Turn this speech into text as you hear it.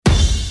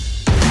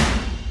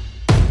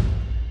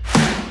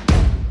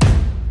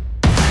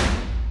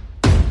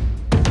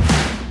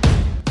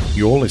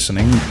You're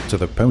listening to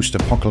the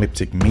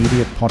Post-Apocalyptic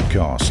Media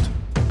Podcast.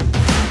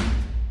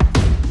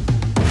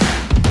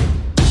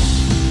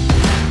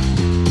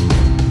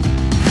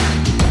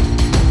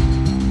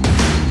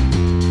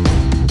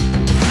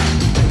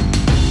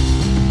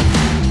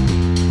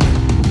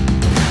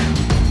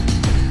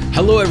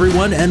 Hello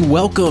everyone and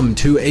welcome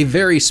to a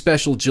very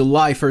special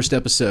July 1st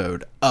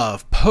episode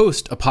of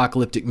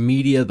Post-Apocalyptic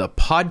Media, the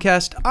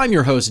podcast. I'm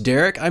your host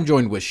Derek. I'm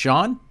joined with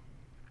Sean.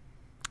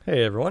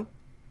 Hey everyone.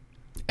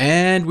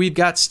 And we've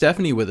got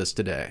Stephanie with us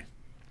today.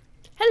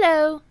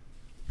 Hello.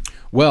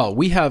 Well,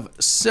 we have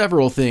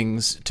several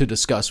things to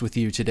discuss with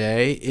you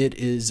today. It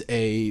is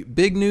a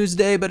big news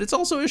day, but it's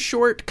also a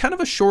shorter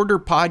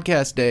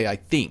podcast day, I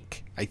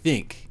think.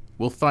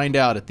 We'll find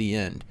out at the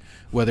end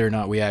whether or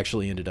not we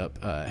actually ended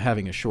up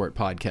having a short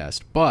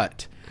podcast.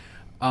 But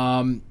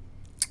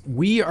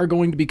we are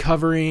going to be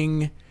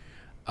covering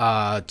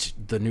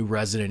the new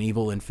Resident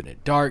Evil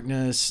Infinite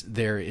Darkness.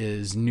 There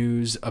is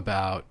news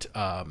about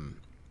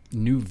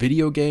new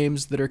video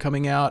games that are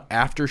coming out.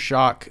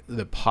 Aftershock,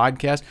 the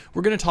podcast.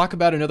 We're going to talk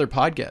about another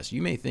podcast.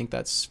 You may think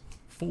that's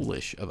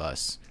foolish of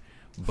us,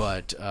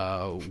 but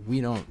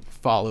we don't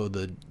follow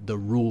the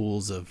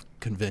rules of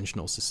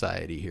conventional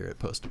society here at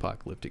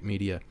Post-Apocalyptic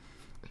Media.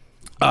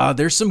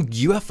 There's some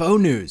UFO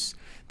news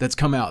that's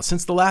come out.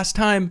 Since the last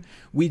time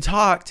we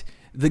talked,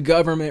 the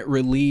government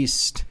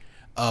released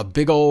a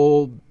big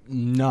old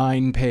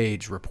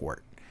 9-page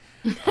report.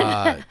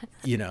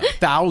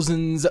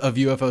 Thousands of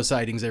UFO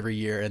sightings every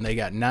year, and they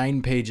got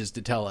 9 pages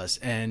to tell us.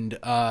 And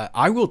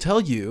I will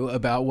tell you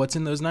about what's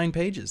in those 9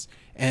 pages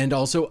and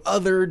also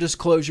other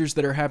disclosures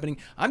that are happening.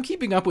 I'm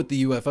keeping up with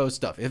the UFO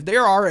stuff. If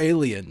there are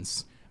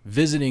aliens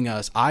visiting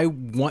us, I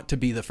want to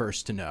be the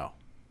first to know.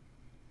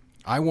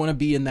 I want to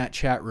be in that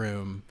chat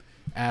room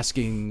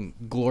asking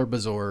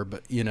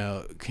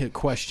Glorbazorb,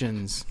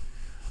 questions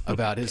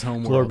about his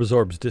homeworld.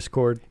 Glorbazorb's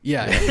Discord.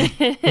 Yeah.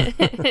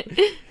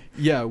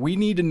 Yeah, we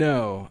need to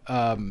know.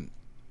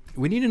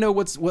 We need to know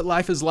what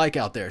life is like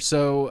out there.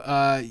 So,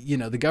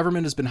 the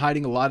government has been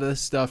hiding a lot of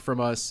this stuff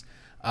from us.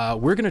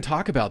 We're going to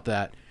talk about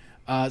that.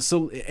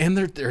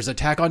 There's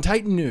Attack on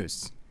Titan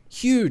news.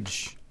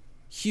 Huge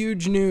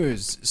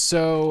news.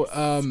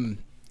 So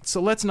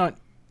let's not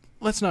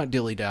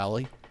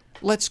dilly-dally.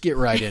 Let's get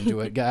right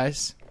into it,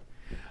 guys.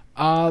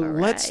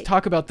 Let's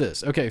talk about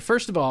this. Okay,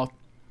 first of all,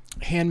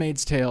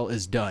 Handmaid's Tale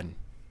is done.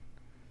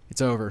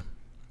 It's over.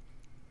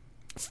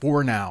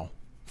 For now.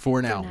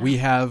 We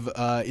have,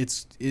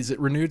 is it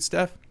renewed,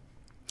 Steph?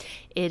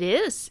 It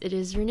is. It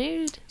is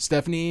renewed.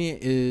 Stephanie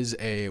is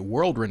a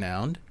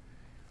world-renowned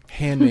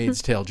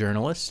Handmaid's Tale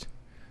journalist.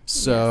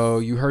 So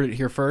You heard it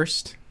here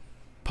first,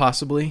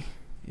 possibly,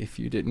 if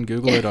you didn't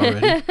Google it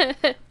already.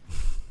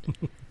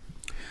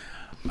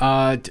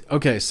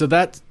 Okay, so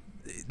that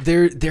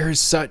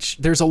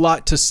there's a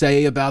lot to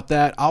say about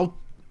that. I'll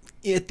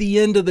at the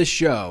end of the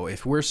show,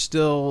 if we're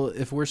still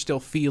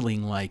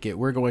feeling like it,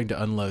 we're going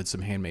to unload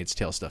some Handmaid's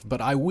Tale stuff.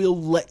 But I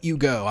will let you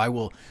go. I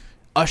will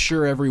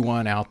usher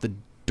everyone out the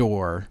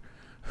door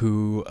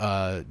who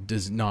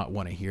does not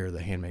want to hear the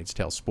Handmaid's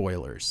Tale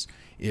spoilers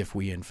if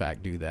we in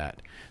fact do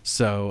that.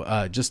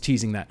 So just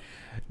teasing that.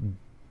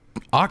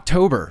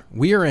 October.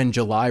 We are in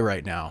July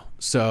right now,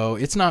 so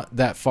it's not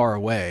that far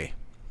away.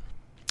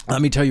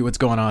 Let me tell you what's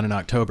going on in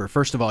October.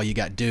 First of all, you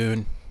got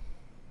Dune.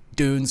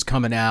 Dune's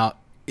coming out.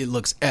 It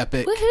looks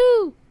epic.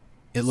 Woohoo!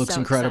 It looks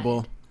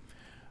incredible.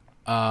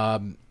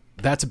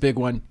 That's a big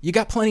one. You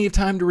got plenty of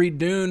time to read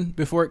Dune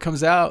before it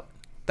comes out.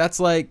 That's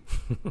like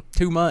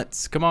 2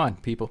 months. Come on,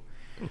 people.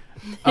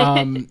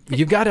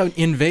 You've got an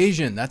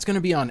Invasion. That's going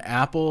to be on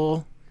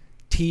Apple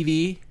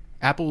TV.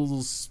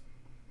 Apple's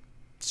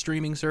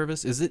streaming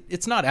service. Is it?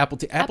 It's not Apple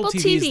TV. Apple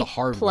TV is the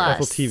hardware. Plus.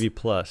 Apple TV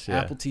Plus, yeah.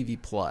 Apple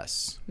TV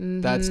Plus.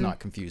 Mm-hmm. That's not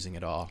confusing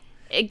at all.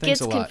 It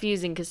gets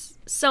confusing because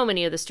so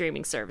many of the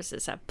streaming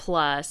services have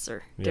plus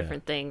or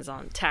different things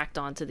tacked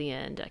onto the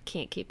end. I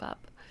can't keep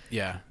up.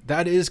 Yeah,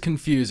 that is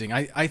confusing.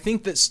 I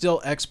think that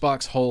still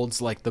Xbox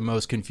holds like the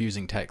most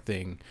confusing tech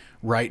thing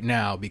right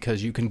now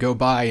because you can go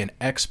buy an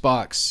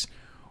Xbox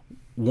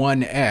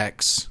One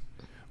X,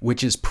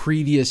 which is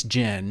previous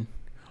gen,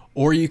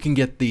 or you can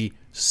get the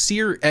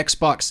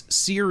Xbox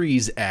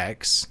Series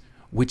X,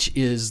 which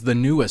is the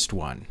newest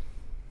one.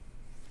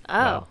 Oh.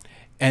 Wow.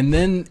 And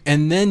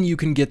then you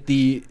can get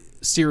the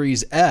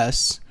Series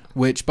S,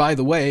 which, by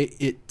the way,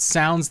 it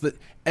sounds that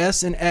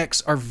S and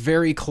X are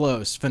very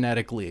close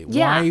phonetically.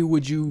 Yeah. Why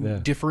would you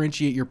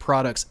differentiate your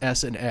products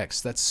S and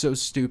X? That's so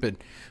stupid.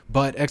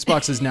 But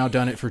Xbox has now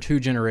done it for 2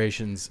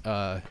 generations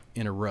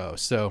in a row.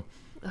 So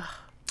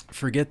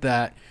forget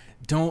that.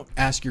 Don't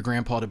ask your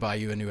grandpa to buy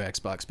you a new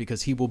Xbox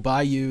because he will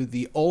buy you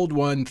the old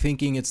one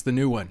thinking it's the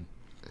new one.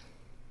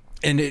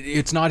 And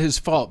it's not his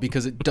fault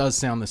because it does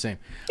sound the same.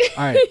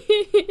 All right.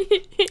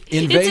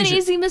 Invasion. It's an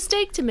easy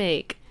mistake to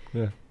make.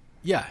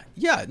 Yeah.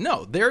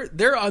 No,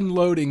 they're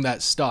unloading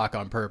that stock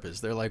on purpose.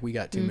 They're like, we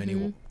got too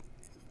many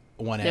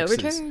 1Xs. No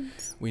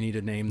returns. We need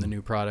to name the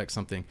new product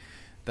something.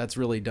 That's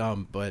really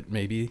dumb, but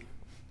maybe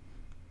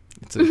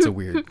It's a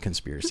weird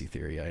conspiracy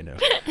theory, I know.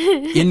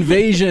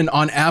 Invasion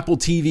on Apple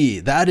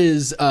TV. That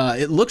is,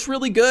 it looks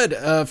really good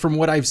from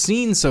what I've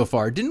seen so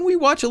far. Didn't we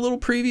watch a little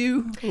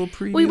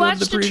preview? We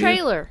watched a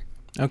trailer.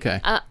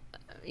 Okay.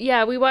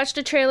 Yeah, we watched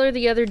a trailer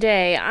the other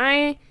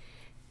day.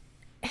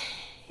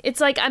 It's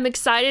like I'm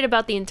excited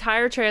about the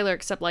entire trailer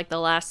except like the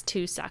last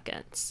 2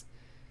 seconds.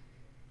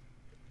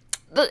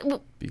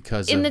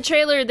 Because in the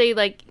trailer, they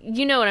like,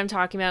 you know what I'm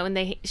talking about when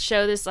they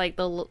show this like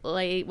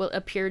what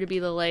appear to be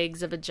the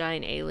legs of a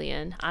giant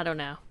alien. I don't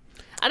know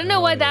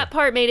why that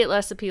part made it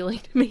less appealing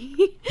to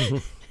me.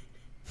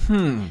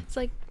 It's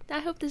like, I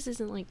hope this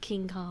isn't like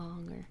King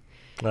Kong or.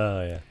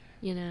 Oh yeah.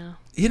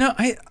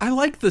 I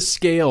like the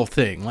scale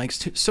thing. Like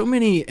so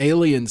many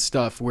alien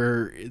stuff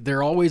where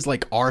they're always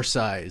like our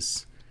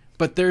size,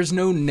 but there's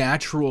no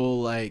natural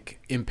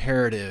like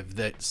imperative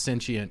that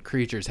sentient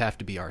creatures have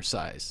to be our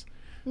size.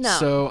 No.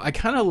 So I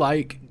kind of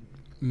like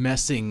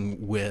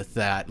messing with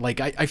that. Like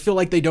I feel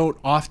like they don't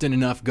often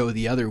enough go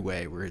the other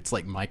way where it's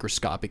like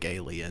microscopic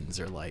aliens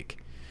or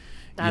like,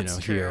 That's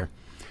true. here.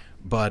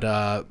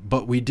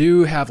 But we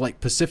do have like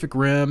Pacific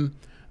Rim.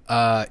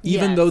 Even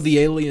Yes. though the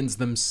aliens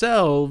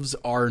themselves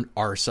are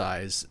our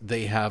size,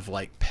 they have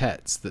like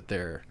pets that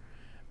they're.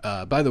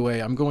 By the way,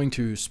 I'm going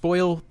to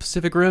spoil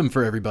Pacific Rim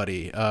for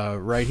everybody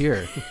right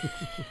here.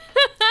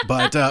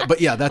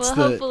 But yeah, that's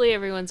Well, hopefully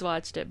everyone's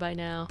watched it by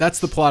now. that's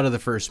the plot of the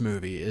first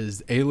movie.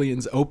 Is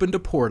aliens opened a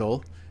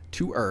portal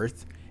to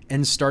Earth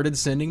and started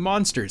sending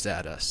monsters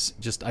at us,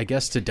 just I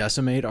guess to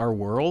decimate our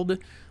world.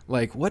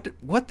 Like what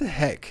the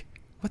heck?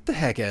 What the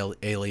heck,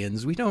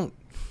 aliens? We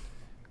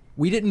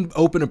didn't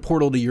open a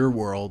portal to your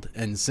world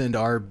and send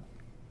our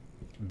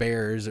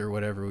bears or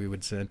whatever we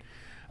would send.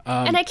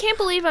 And I can't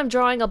believe I'm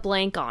drawing a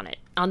blank on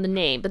the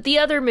name, but the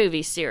other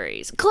movie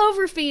series,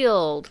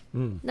 Cloverfield,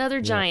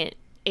 another giant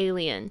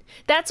alien.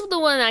 That's the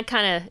one I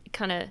kind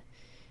of,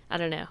 I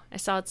don't know. I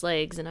saw its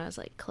legs and I was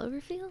like,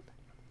 Cloverfield?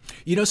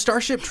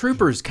 Starship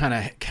Troopers kind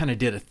of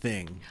did a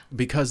thing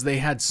because they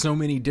had so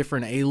many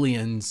different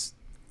aliens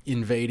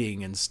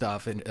invading and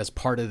stuff, and as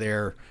part of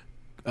their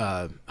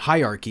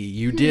hierarchy,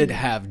 you did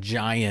have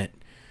giant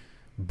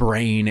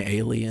brain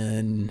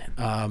alien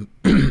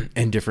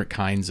and different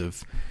kinds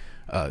of.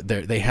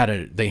 They had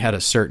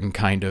a certain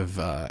kind of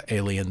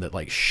alien that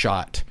like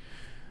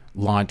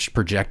launched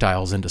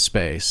projectiles into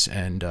space,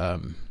 and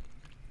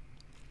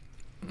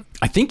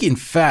I think in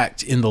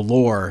fact in the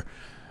lore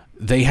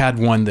they had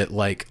one that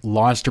like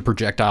launched a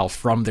projectile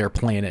from their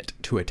planet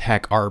to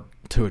attack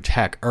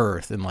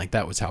Earth, and like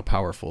that was how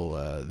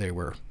powerful they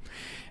were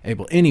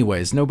able.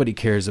 Anyways, nobody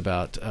cares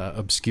about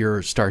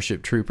obscure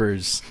Starship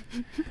Troopers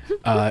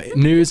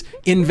news.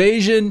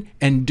 Invasion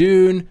and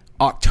Dune,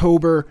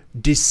 October.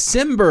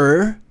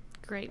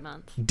 Great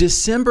month.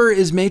 December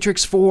is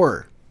Matrix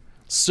 4.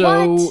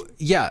 So What?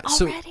 yeah, Already?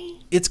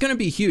 so it's gonna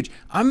be huge.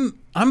 I'm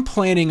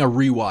planning a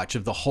rewatch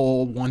of the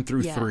whole 1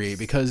 through 3 Yes.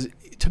 because,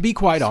 to be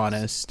quite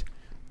honest,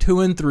 2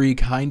 and 3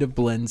 kind of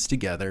blends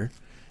together.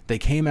 They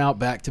came out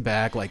back to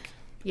back, like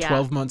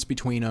 12 months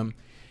between them,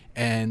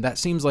 and that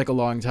seems like a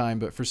long time,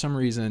 but for some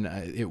reason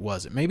it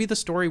wasn't. Maybe the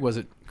story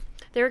wasn't.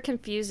 They were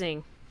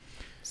confusing,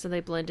 so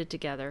they blended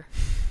together.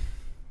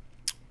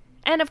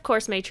 And of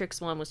course, Matrix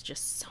 1 was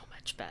just so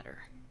much better.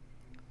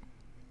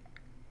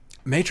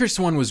 Matrix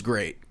 1 was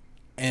great.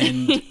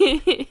 And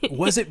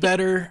was it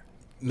better?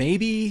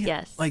 Maybe.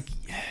 Yes. Like,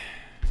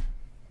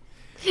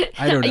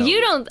 I don't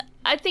know.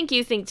 I think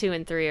you think 2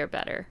 and 3 are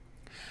better.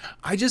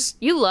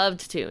 You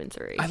loved 2 and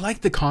 3. I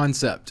like the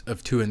concept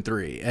of 2 and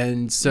 3.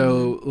 And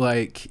so,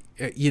 like,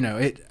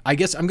 I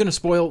guess I'm going to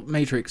spoil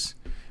Matrix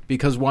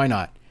because why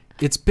not?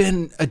 It's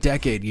been a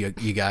decade, you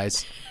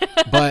guys.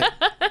 But,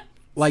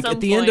 like, Some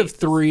at the end of point.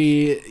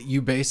 3,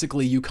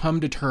 you come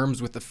to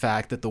terms with the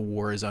fact that the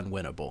war is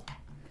unwinnable.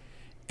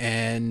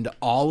 And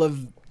all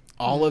of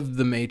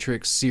the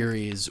Matrix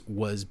series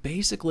was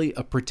basically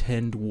a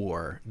pretend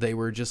war. They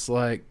were just,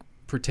 like,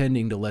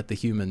 pretending to let the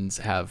humans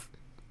have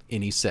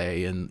any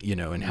say in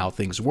how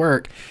things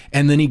work.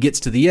 And then he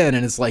gets to the end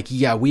and it's like,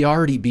 yeah, we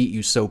already beat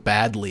you so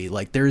badly.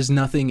 Like, there's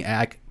nothing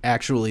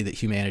actually that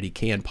humanity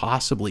can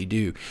possibly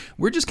do.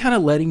 We're just kind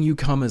of letting you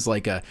come as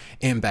like a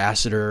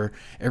ambassador.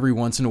 Every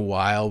once in a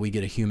while we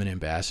get a human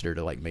ambassador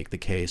to like make the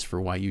case for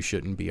why you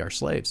shouldn't be our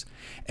slaves.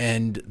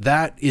 And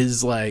that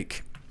is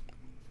like,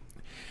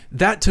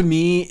 that to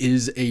me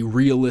is a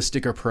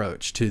realistic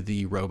approach to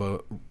the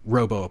robo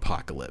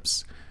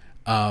apocalypse.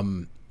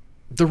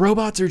 The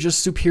robots are just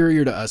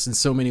superior to us in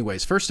so many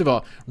ways. First of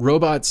all,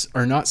 robots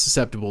are not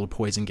susceptible to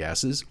poison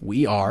gases.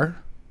 We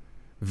are,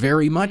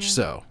 very much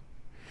so.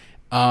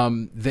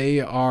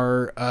 They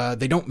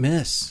don't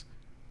miss.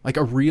 Like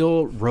a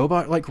real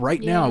robot, like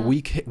right now,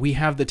 we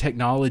have the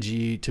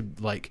technology to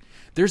like.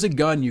 There's a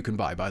gun you can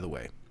buy, by the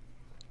way,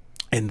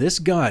 and this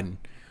gun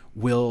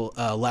will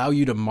allow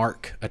you to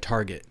mark a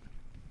target.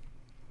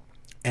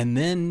 And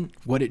then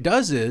what it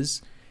does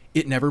is,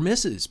 it never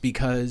misses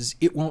because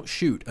it won't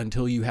shoot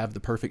until you have the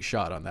perfect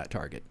shot on that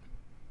target.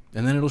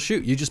 and then it'll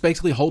shoot. You just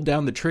basically hold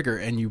down the trigger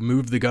and you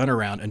move the gun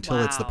around until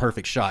it's the Wow.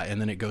 perfect shot, and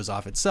then it goes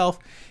off itself,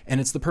 and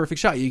it's the perfect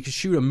shot. You can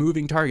shoot a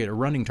moving target, a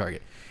running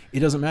target. It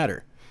doesn't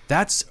matter.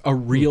 That's a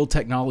real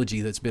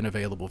technology that's been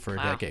available for a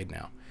decade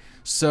now.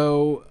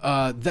 So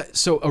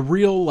so a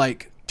real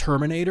like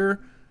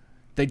Terminator,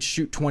 they'd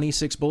shoot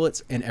 26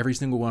 bullets and every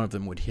single one of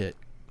them would hit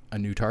a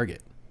new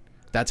target.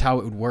 That's how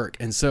it would work.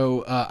 And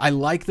so I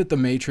like that the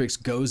Matrix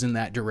goes in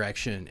that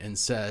direction and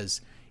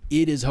says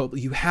it is hope.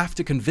 You have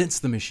to convince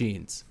the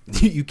machines.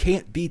 You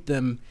can't beat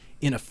them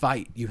in a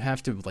fight. You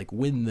have to like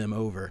win them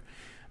over.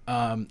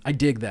 I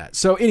dig that.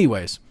 So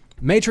anyways,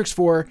 Matrix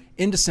 4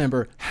 in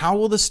December. How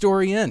will the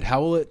story end?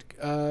 How will it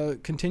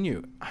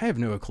continue? I have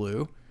no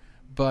clue.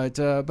 But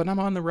I'm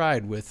on the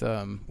ride with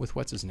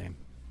what's his name?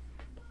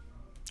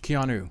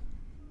 Keanu.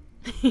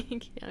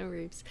 Keanu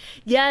Reeves.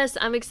 Yes,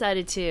 I'm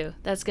excited too.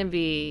 That's gonna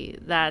be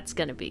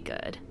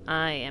good.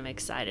 I am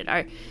excited.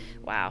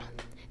 Wow.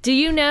 Do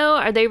you know,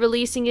 are they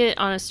releasing it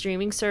on a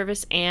streaming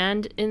service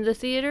and in the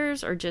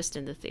theaters, or just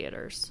in the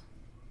theaters?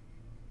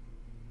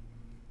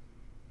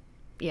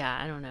 Yeah,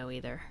 I don't know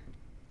either.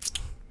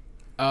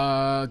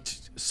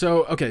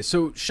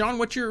 So Sean,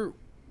 what's your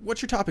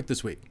topic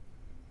this week?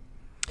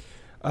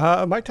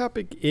 My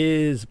topic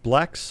is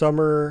Black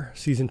Summer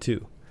Season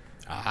 2.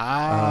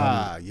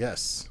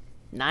 Yes.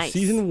 Nice.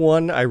 Season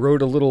 1, I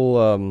wrote a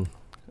little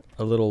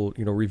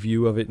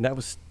review of it, and that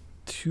was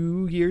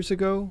 2 years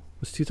ago.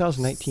 It was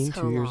 2019,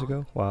 So 2 years long.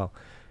 ago. Wow.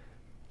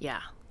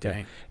 Yeah.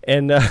 Dang.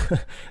 And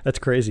that's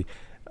crazy.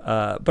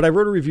 But I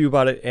wrote a review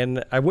about it,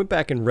 and I went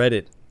back and read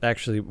it,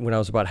 actually, when I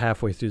was about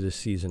halfway through this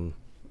season,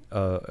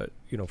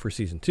 for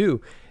Season 2.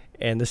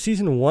 And the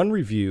Season 1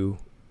 review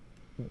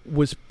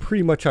was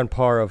pretty much on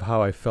par of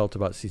how I felt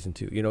about Season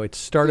 2. You know, it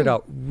started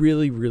out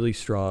really, really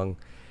strong,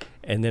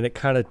 and then it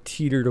kind of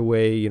teetered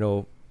away,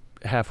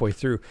 halfway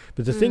through.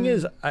 But the thing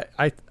is,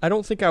 I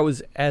don't think I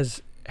was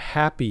as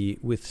happy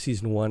with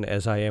Season 1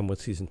 as I am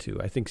with Season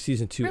 2. I think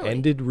Season 2 Really?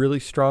 ended really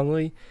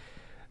strongly.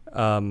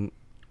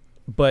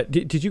 But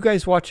did you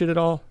guys watch it at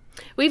all?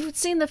 We've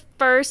seen the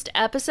first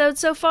episode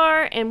so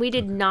far, and we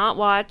did not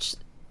watch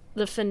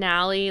the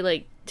finale,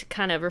 like, to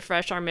kind of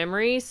refresh our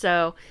memory.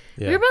 So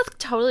we Yeah. were both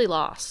totally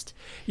lost.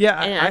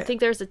 Yeah, And I think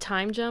there's a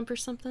time jump or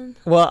something.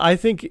 Well, I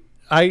think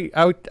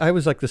I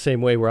was like the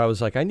same way, where I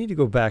was like, I need to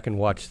go back and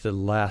watch the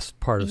last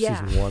part of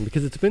Yeah. Season 1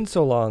 because it's been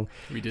so long.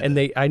 We did And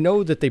that. I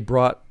know that they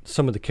brought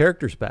some of the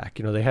characters back.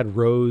 You know, they had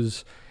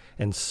Rose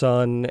and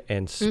Sun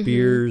and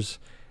Spears,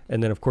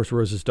 and then of course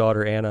Rose's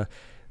daughter Anna.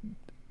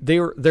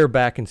 They're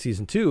back in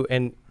Season 2,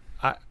 and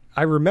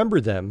I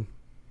remember them,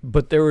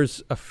 but there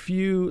was a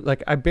few,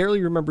 like, I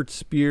barely remembered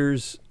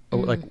Spears,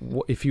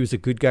 if he was a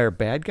good guy or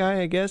bad guy,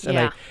 I guess. And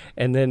Yeah.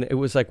 and then it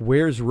was like,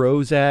 where's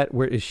Rose at?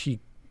 Where is she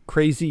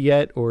crazy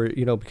yet? Or,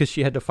 because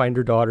she had to find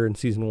her daughter in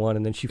Season 1,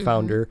 and then she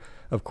found her,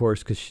 of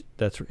course, because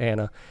that's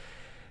Anna.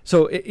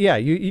 So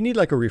you need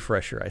like a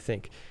refresher, I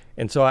think.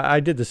 And so I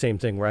did the same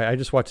thing, where I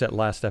just watched that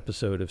last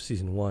episode of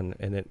Season 1,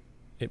 and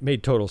it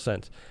made total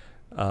sense.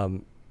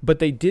 But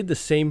they did the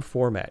same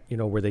format,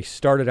 where they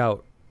started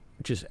out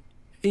just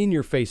in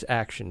your face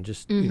action,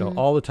 just,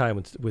 all the time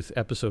with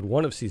episode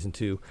 1 of Season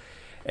 2.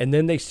 And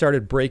then they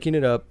started breaking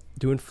it up,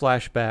 doing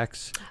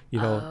flashbacks.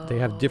 They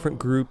have different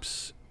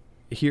groups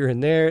here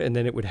and there. And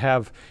then it would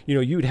have,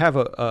 you would have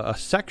a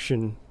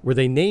section where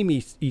they name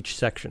each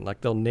section.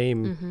 Like they'll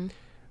name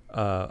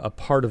a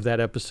part of that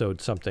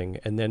episode something,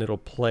 and then it'll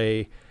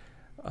play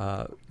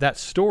that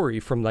story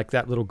from like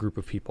that little group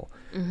of people.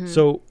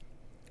 So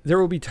there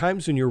will be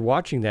times when you're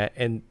watching that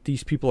and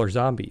these people are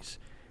zombies.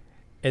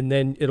 And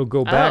then it'll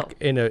go back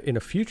in a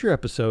future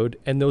episode,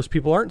 and those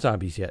people aren't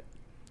zombies yet.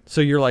 So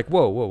you're like,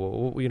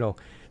 whoa.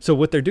 So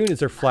what they're doing is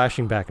they're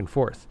flashing back and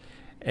forth.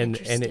 And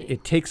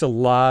it takes a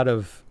lot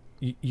of,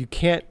 you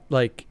can't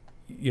like,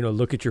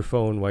 look at your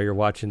phone while you're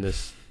watching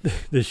this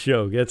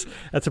show.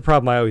 That's a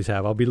problem I always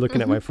have. I'll be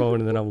looking at my phone,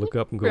 and then I'll look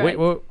up and go, Right.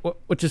 wait,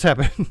 what just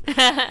happened?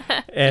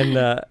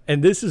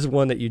 And this is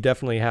one that you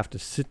definitely have to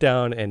sit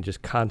down and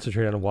just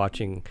concentrate on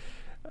watching.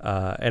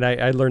 And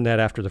I learned that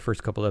after the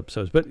first couple of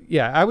episodes. But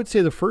yeah, I would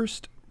say the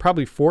first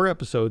probably 4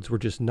 episodes were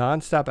just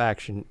nonstop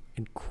action,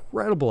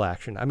 incredible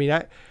action. I mean,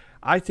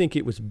 I think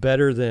it was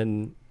better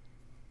than,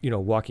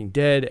 Walking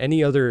Dead,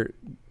 any other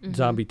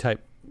zombie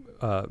type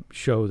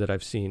show that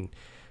I've seen.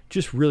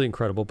 Just really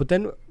incredible. But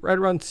then right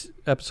around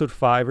episode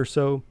 5 or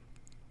so,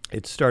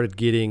 it started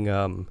getting,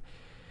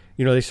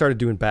 they started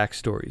doing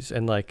backstories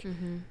and like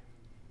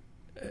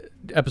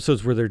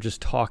episodes where they're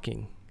just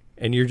talking.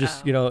 And you're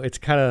just, it's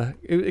kind of,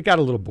 it got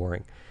a little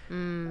boring.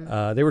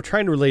 They were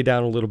trying to lay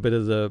down a little bit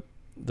of the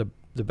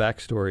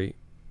backstory.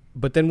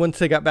 But then once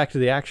they got back to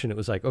the action, it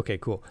was like, okay,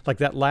 cool. Like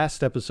that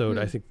last episode,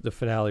 I think the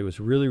finale was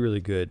really, really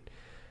good.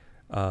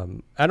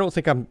 I don't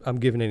think I'm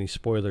giving any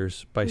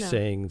spoilers by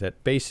saying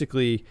that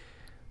basically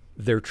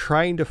they're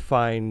trying to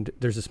find,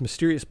 there's this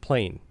mysterious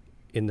plane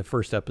in the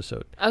first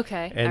episode.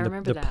 Okay, And I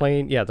remember the that.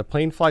 plane, the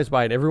plane flies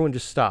by and everyone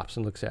just stops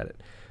and looks at it.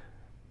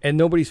 And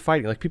nobody's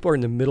fighting. Like people are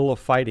in the middle of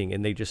fighting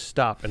and they just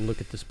stop and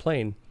look at this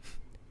plane.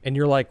 And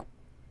you're like,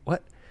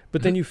 what?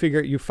 But then you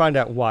find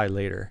out why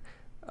later.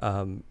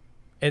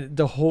 And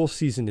the whole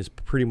season is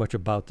pretty much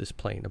about this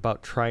plane,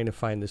 about trying to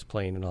find this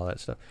plane and all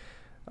that stuff.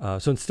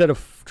 So instead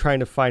of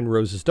trying to find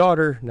Rose's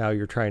daughter, now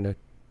you're trying to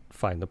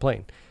find the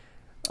plane.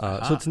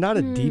 So it's not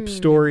a deep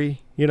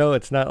story,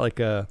 it's not like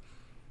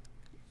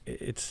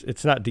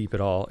it's not deep at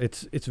all.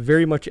 It's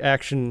very much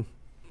action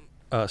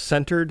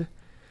centered,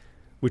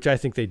 which I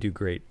think they do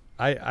great.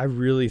 I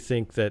really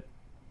think that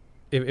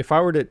if I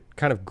were to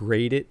kind of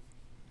grade it,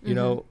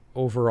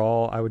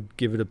 overall, I would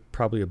give it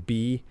probably a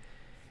B.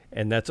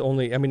 And that's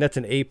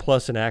an A+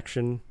 in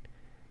action,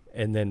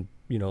 and then,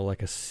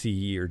 like a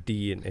C or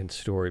D in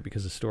story,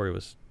 because the story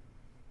was,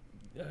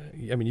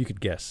 you could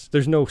guess.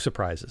 There's no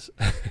surprises.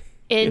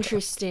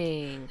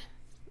 Interesting.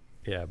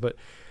 Yeah, but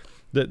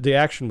the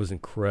action was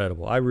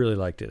incredible. I really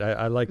liked it.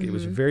 I liked it. It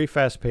was very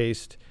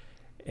fast-paced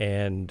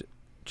and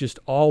just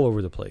all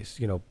over the place.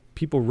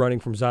 People running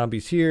from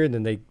zombies here, and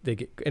then they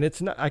get, and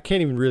it's not, I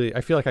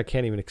feel like I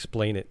can't even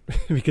explain it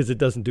because it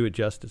doesn't do it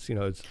justice.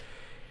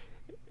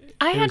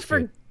 I had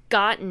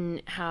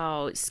forgotten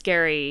how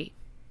scary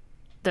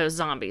those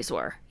zombies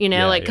were,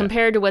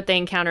 compared to what they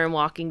encounter in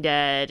Walking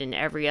Dead and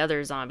every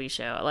other zombie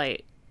show.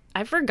 Like,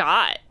 I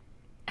forgot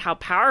how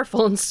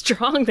powerful and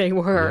strong they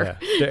were.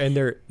 Yeah. And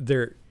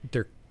they're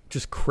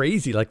just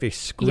crazy. Like, they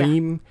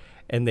scream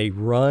and they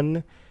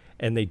run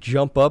and they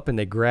jump up and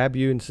they grab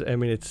you. And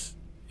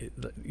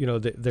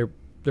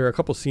there are a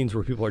couple scenes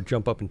where people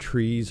jump up in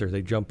trees, or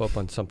they jump up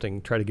on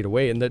something, try to get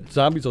away, and the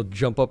zombies will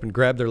jump up and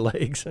grab their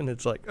legs, and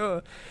it's like,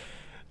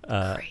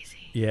 crazy.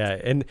 Yeah,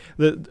 and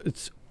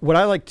it's what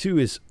I like too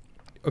is,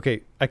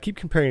 okay, I keep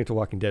comparing it to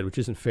Walking Dead, which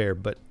isn't fair,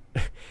 but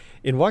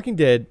in Walking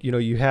Dead,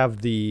 you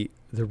have the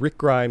Rick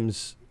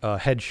Grimes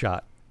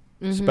headshot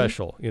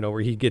special,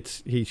 where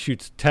he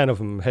shoots 10 of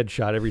them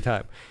headshot every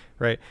time,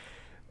 right?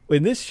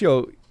 In this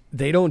show,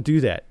 they don't do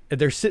that.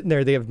 They're sitting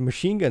there, they have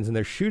machine guns, and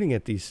they're shooting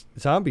at these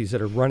zombies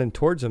that are running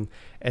towards them,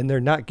 and they're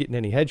not getting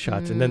any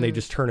headshots, and then they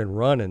just turn and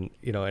run, and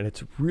and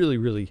it's really,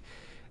 really,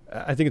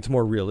 I think it's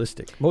more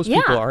realistic. Most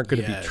people aren't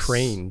going to be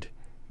trained,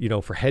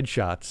 for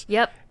headshots.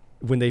 Yep.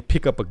 When they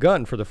pick up a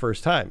gun for the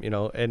first time,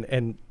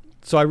 and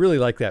so I really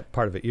like that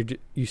part of it.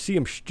 You see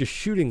them just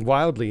shooting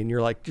wildly, and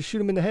you're like, just shoot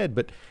them in the head,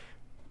 but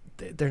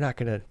they're not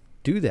going to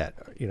do that,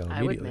 immediately.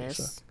 I would miss.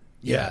 So.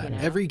 Yeah,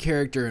 every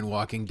character in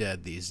Walking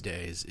Dead these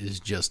days is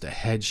just a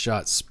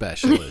headshot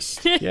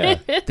specialist. Yeah.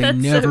 They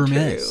never so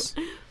miss.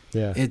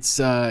 Yeah. It's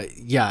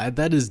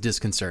that is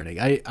disconcerting.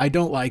 I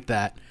don't like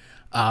that.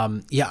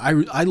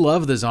 I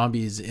love the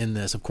zombies in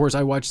this. Of course,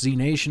 I watched Z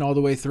Nation all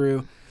the way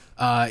through.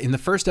 In the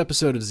first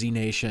episode of Z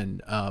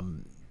Nation,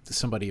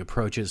 somebody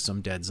approaches some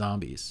dead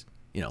zombies.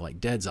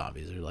 Like dead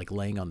zombies. They're like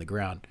laying on the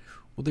ground.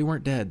 Well, they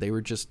weren't dead. They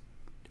were just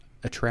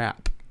a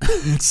trap.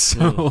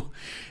 So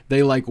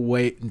they like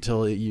wait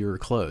until you're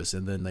close,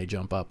 and then they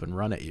jump up and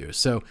run at you.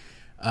 So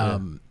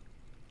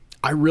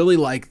I really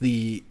like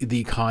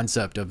the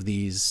concept of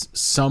these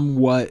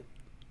somewhat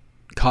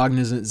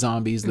cognizant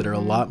zombies that are a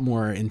lot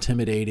more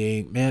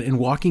intimidating. Man, in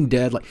Walking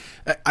Dead, like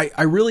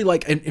I really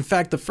like, and in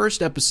fact, the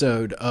first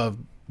episode of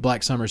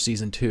Black Summer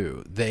season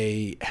 2,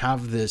 they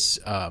have this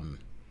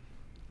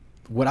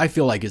what I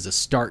feel like is a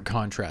stark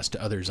contrast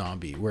to other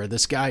zombie, where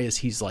this guy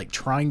he's like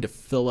trying to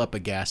fill up a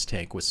gas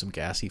tank with some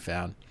gas he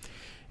found,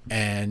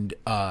 and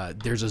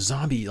there's a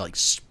zombie like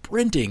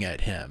sprinting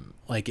at him,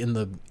 like in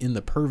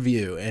the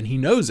purview, and he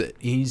knows it.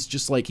 He's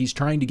just like, he's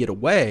trying to get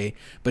away,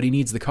 but he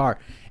needs the car.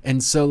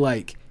 And so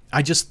like,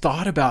 I just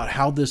thought about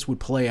how this would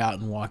play out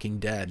in Walking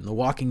Dead. In The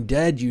Walking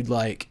Dead,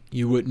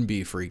 you wouldn't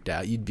be freaked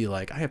out. You'd be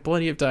like, I have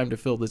plenty of time to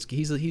fill this.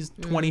 He's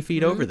 20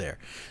 feet over there.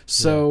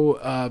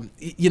 So,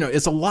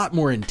 it's a lot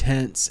more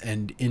intense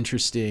and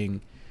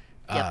interesting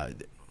of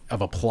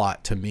a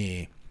plot to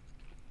me.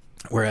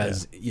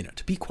 Whereas,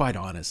 to be quite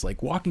honest,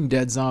 like Walking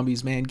Dead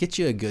zombies, man, get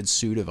you a good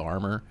suit of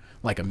armor,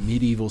 like a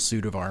medieval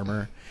suit of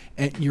armor,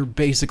 and you're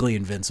basically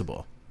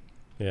invincible.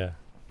 Yeah.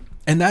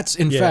 And that's,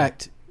 in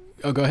fact...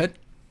 Oh, go ahead.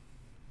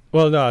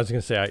 Well, no, I was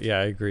going to say,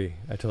 I agree.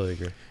 I totally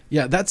agree.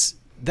 Yeah, that's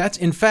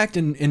in fact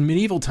in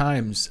medieval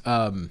times.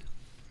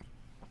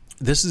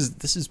 This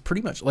is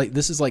pretty much like,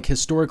 this is like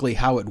historically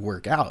how it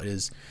worked out.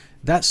 Is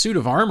that suit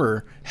of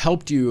armor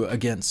helped you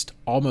against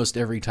almost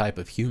every type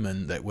of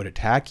human that would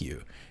attack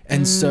you,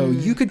 and so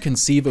you could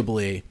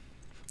conceivably.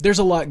 There's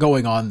a lot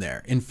going on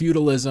there in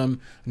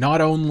feudalism.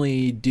 Not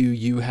only do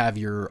you have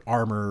your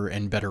armor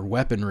and better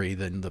weaponry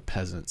than the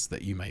peasants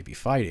that you may be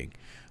fighting,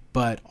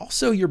 but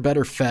also you're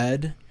better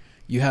fed.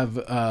 You have,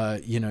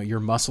 your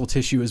muscle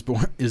tissue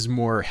is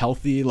more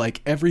healthy.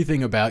 Like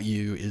everything about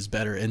you is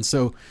better. And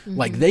so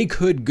like they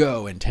could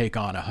go and take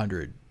on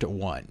 100 to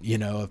 1,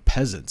 of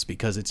peasants,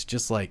 because it's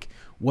just like,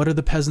 what are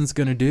the peasants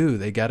going to do?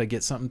 They got to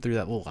get something through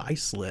that little eye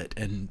slit.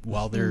 And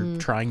while they're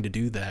trying to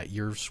do that,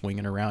 you're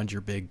swinging around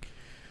your big,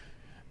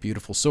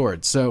 beautiful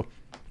sword. So,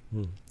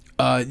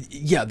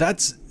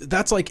 that's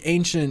like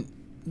ancient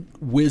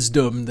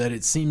wisdom that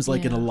it seems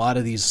like in a lot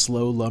of these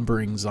slow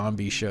lumbering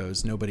zombie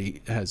shows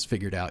nobody has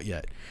figured out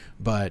yet.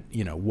 But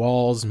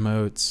walls,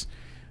 moats,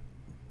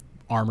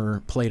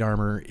 armor, plate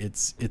armor.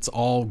 It's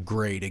all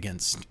great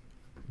against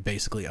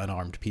basically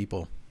unarmed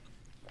people.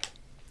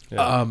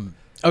 Yeah.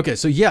 Okay,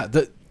 so yeah,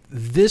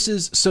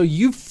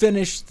 you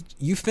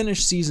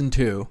finished season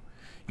 2.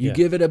 You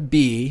give it a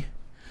B.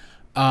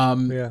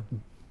 Yeah.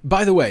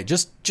 By the way,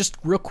 just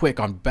real quick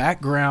on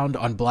background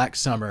on Black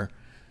Summer,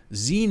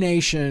 Z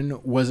Nation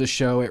was a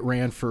show. It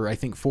ran for I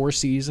think 4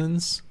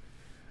 seasons,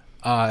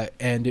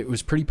 and it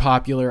was pretty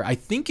popular. I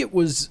think it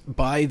was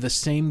by the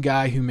same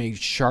guy who made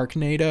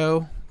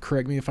Sharknado.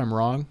 Correct me if I'm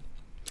wrong.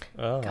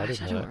 Oh, I Gosh,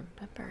 didn't I know don't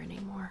remember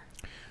anymore.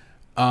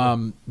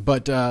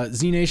 But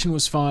Z Nation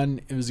was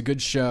fun. It was a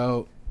good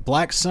show.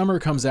 Black Summer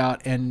comes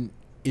out, and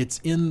it's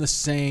in the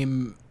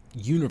same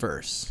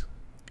universe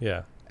that.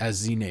 Yeah. as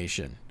Z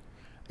Nation.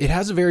 It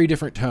has a very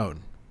different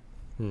tone.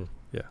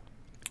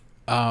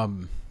 Yeah.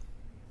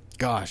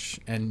 Gosh,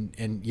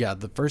 and yeah,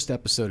 the first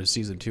episode of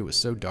season 2 was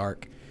so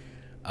dark.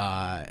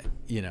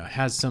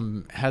 Has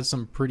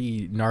some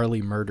pretty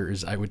gnarly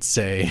murders, I would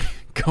say,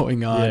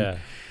 going on. Yeah.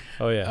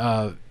 Oh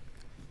yeah.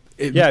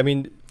 Yeah, I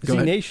mean, Go Z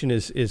ahead. Nation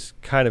is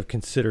kind of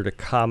considered a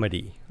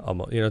comedy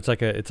almost. It's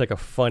like a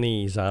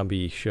funny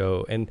zombie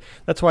show, and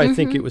that's why I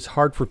think it was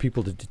hard for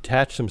people to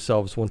detach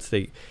themselves once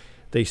they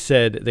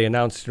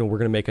announced, we're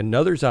going to make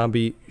another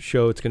zombie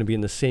show. It's going to be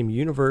in the same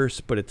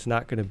universe, but it's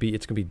not going to be.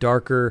 It's going to be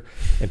darker,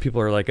 and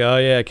people are like, "Oh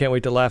yeah, I can't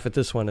wait to laugh at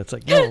this one." It's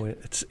like, no,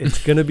 it's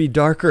going to be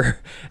darker,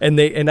 and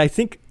I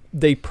think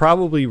they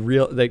probably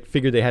they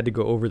figured they had to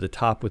go over the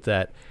top with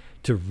that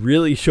to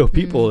really show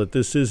people that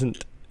this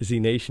isn't Z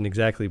Nation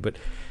exactly. But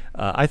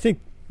I think,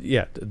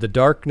 the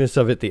darkness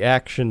of it, the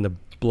action, the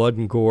blood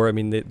and gore. I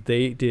mean,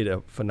 they did a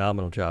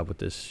phenomenal job with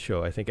this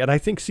show, I think, and I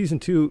think season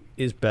 2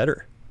 is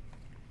better.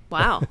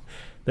 Wow.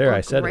 There,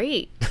 I said it.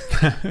 Great.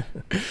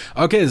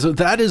 Okay, so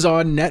that is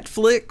on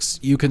Netflix.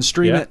 You can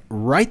stream Yeah. it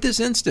right this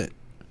instant.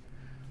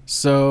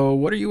 So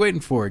what are you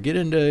waiting for? Get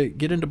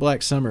into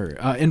Black Summer.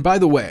 And by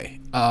the way,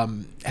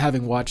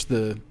 having watched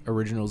the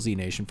original Z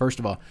Nation, first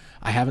of all,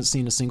 I haven't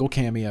seen a single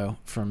cameo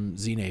from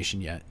Z Nation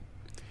yet.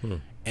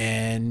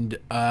 And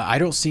I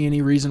don't see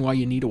any reason why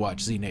you need to watch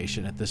Z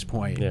Nation at this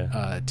point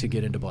to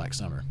get into Black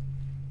Summer.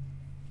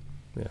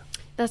 Yeah.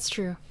 That's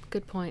true.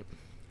 Good point.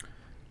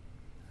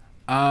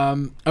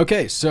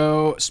 Okay,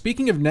 so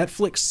speaking of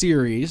Netflix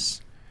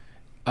series,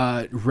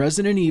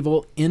 Resident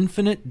Evil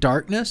Infinite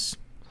Darkness,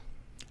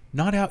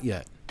 not out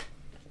yet.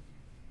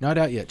 Not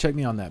out yet. Check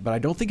me on that, but I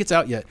don't think it's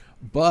out yet.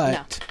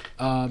 But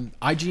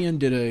IGN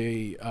did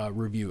a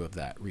review of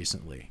that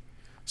recently.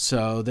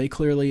 So they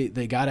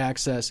got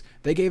access.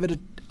 They gave it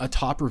a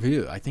top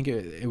review. I think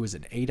it was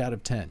an 8 out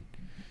of 10.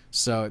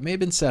 So it may have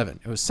been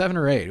 7. It was 7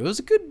 or 8. It was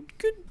a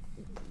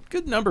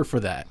good number for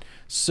that.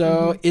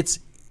 So it's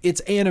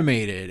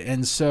animated,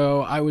 and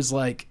so I was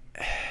like,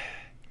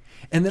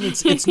 and then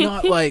it's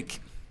not like,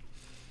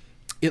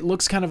 it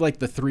looks kind of like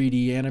the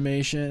 3D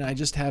animation. I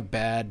just have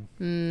bad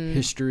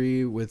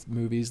history with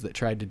movies that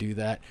tried to do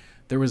that.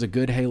 There was a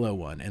good Halo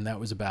one, and that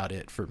was about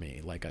it for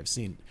me. Like,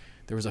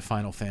 there was a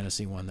Final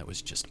Fantasy one that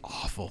was just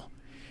awful,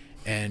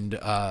 and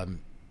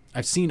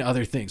I've seen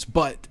other things,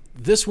 but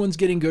this one's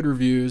getting good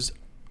reviews.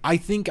 I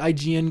think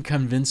IGN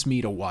convinced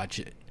me to watch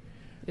it.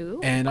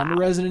 Ooh, And I'm a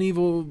Resident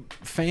Evil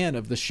fan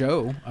of the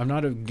show. I'm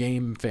not a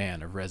game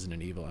fan of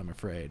Resident Evil, I'm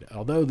afraid.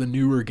 Although the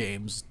newer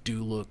games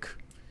do look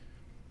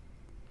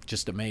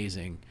just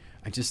amazing.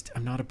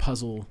 I'm not a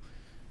puzzle,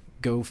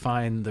 go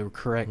find the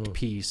correct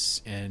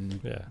piece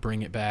and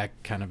bring it back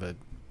kind of a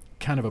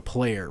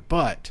player.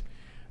 But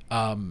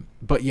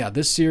yeah,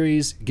 this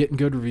series getting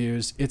good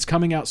reviews. It's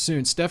coming out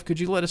soon. Steph, could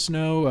you let us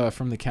know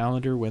from the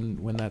calendar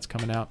when that's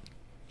coming out?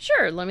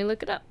 Sure, let me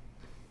look it up.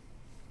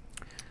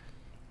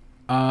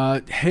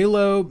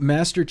 Halo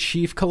Master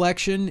Chief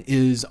Collection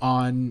is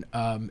on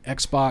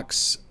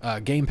Xbox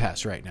Game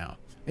Pass right now.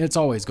 It's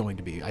always going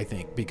to be, I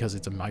think, because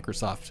it's a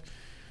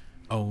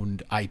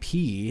Microsoft-owned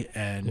IP,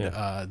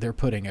 and they're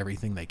putting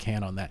everything they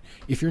can on that.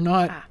 If you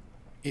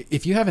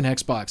have an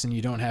Xbox and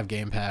you don't have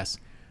Game Pass,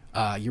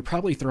 you're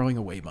probably throwing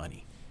away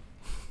money.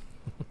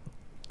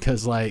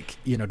 Because,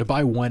 to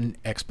buy one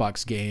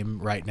Xbox game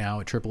right now,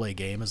 a AAA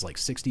game, is like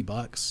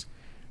 $60.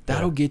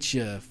 That'll get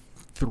you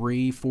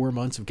 3-4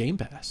 months of Game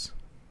Pass.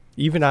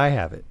 Even I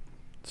have it.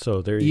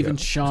 So there you go. Even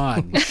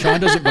Sean.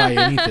 Sean doesn't buy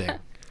anything.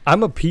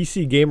 I'm a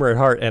PC gamer at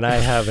heart, and I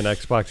have an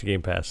Xbox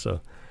Game Pass.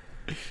 So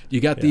you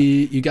got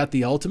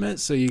the Ultimate,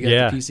 so you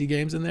got the PC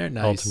games in there.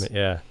 Nice. Ultimate,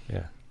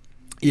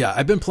 yeah.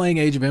 I've been playing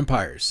Age of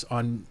Empires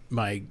on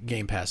my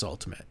Game Pass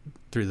Ultimate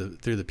through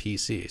the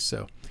PC.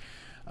 So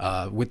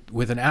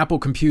with an Apple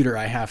computer,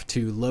 I have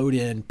to load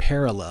in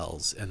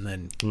Parallels and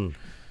then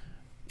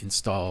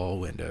install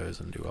Windows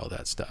and do all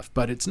that stuff.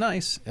 But it's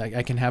nice.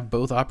 I can have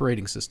both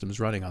operating systems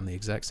running on the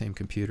exact same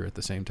computer at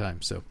the same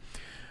time. So,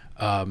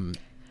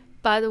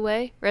 by the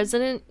way,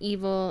 Resident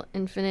Evil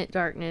Infinite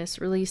Darkness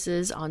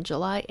releases on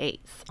July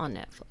 8th on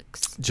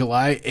Netflix.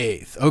 July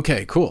 8th.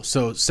 Okay, cool.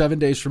 So 7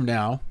 days from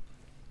now.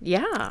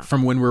 Yeah.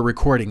 From when we're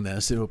recording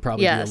this, it'll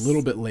probably be a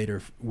little bit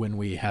later when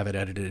we have it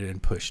edited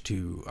and pushed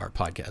to our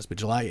podcast, but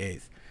July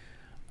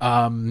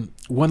 8th.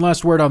 One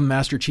last word on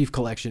Master Chief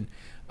Collection.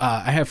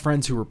 I have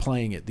friends who were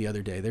playing it the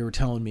other day. They were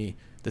telling me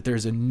that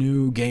there's a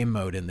new game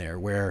mode in there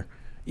where,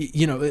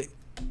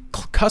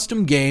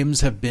 custom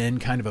games have been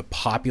kind of a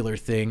popular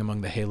thing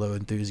among the Halo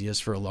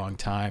enthusiasts for a long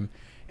time.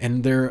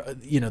 And they're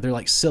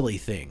like silly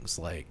things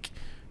like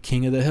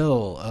King of the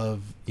Hill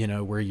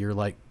where you're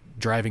like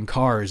driving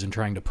cars and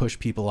trying to push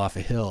people off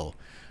a hill.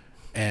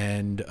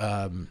 And,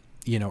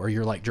 or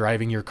you're like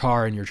driving your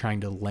car and you're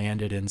trying to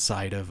land it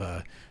inside of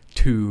a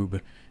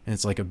tube and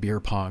it's like a beer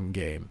pong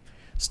game.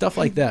 Stuff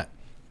like that.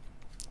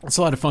 It's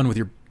a lot of fun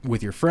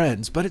with your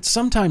friends, but it's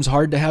sometimes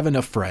hard to have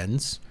enough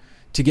friends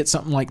to get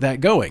something like that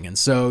going. And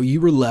so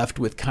you were left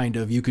with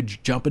you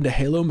could jump into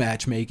Halo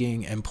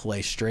matchmaking and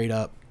play straight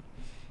up,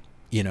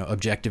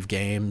 objective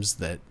games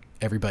that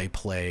everybody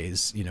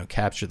plays,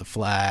 capture the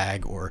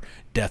flag or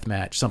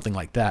deathmatch, something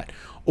like that.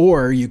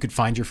 Or you could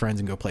find your friends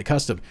and go play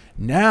custom.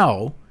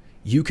 Now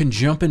you can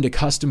jump into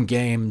custom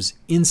games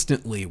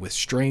instantly with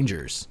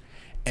strangers.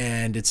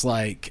 And it's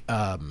like,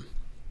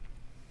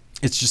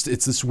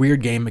 it's this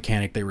weird game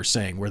mechanic they were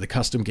saying where the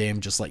custom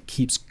game just like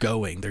keeps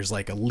going. There's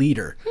like a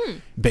leader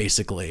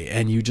basically,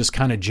 and you just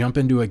kind of jump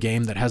into a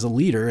game that has a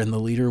leader and the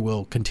leader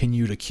will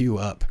continue to queue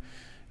up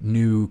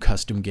new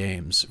custom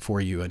games for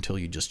you until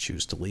you just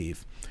choose to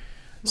leave.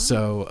 Wow.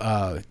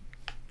 So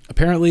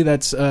apparently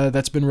that's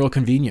been real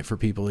convenient for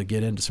people to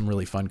get into some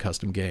really fun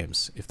custom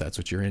games if that's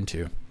what you're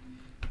into.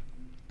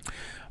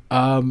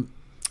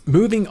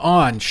 Moving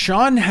on,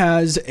 Sean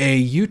has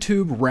a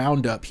YouTube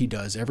roundup he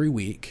does every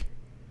week.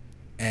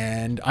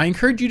 And I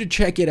encourage you to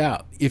check it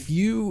out. If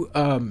you're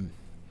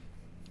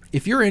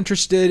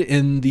interested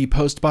in the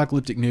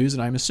post-apocalyptic news,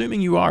 and I'm assuming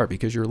you are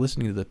because you're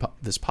listening to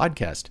this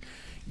podcast,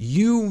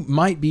 you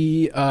might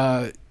be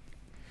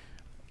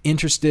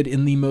interested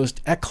in the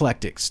most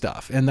eclectic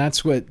stuff, and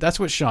that's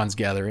what Sean's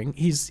gathering.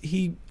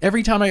 He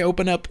every time I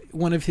open up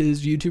one of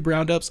his YouTube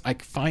roundups, I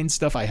find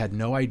stuff I had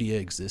no idea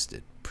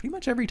existed. Pretty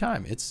much every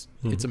time. It's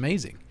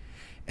amazing.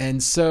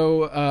 And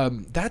so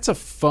that's a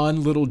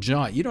fun little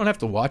jaunt. You don't have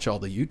to watch all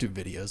the YouTube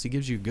videos. He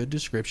gives you a good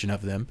description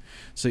of them.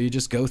 So you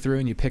just go through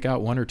and you pick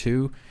out 1 or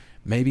 2,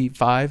 maybe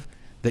 5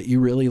 that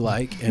you really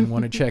like and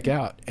want to check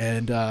out.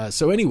 And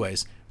so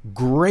anyways,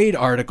 great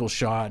article,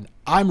 Sean.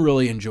 I'm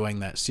really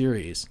enjoying that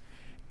series.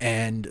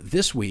 And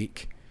this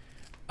week,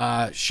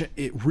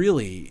 it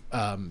really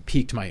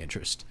piqued my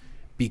interest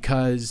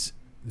because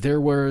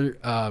there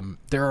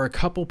are a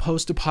couple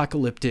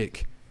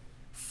post-apocalyptic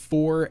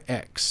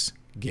 4X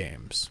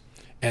games.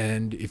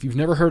 And if you've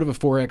never heard of a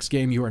 4X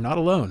game, you are not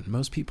alone.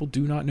 Most people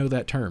do not know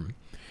that term.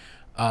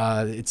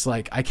 It's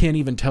like, I can't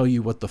even tell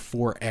you what the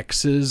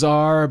 4X's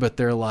are, but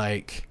they're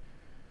like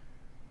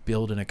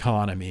build an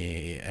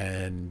economy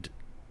and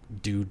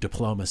do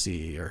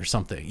diplomacy or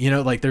something.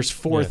 Like there's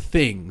 4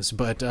 things,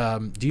 but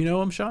do you know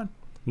them, Sean?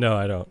 No,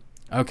 I don't.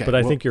 Okay. But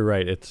I think you're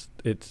right. It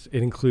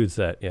includes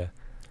that, yeah.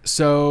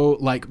 So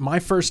like my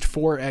first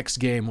 4X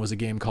game was a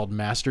game called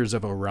Masters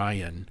of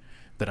Orion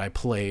that I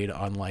played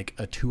on like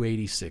a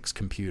 286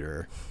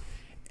 computer.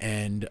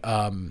 And,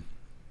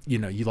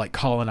 you like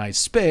colonize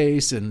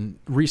space and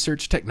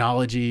research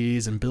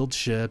technologies and build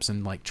ships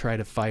and like try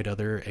to fight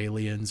other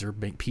aliens or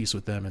make peace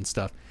with them and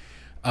stuff.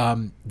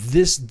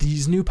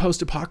 These new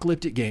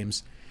post-apocalyptic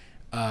games,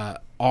 they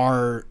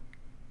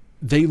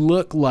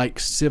look like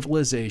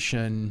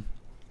Civilization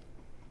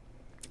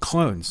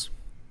clones.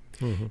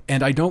 Mm-hmm.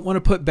 And I don't want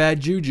to put bad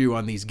juju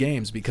on these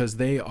games because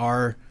they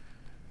are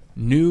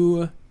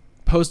new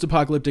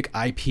post-apocalyptic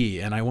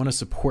IP, and I want to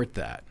support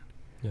that.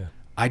 Yeah.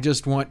 I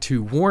just want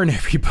to warn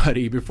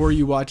everybody before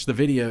you watch the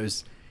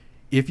videos,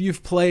 if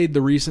you've played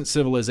the recent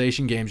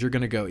Civilization games, you're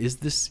going to go, is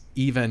this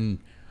even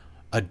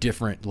a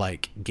different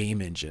like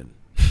game engine?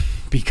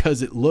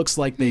 Because it looks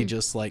like they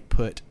just like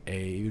put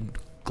a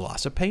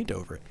gloss of paint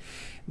over it.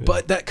 Yeah.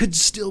 But that could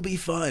still be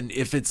fun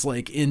if it's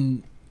like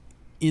in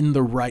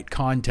the right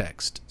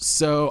context.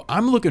 So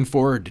I'm looking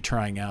forward to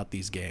trying out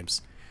these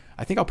games.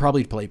 I think I'll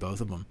probably play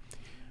both of them.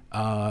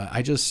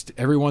 I just,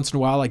 every once in a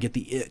while I get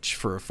the itch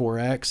for a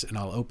 4X and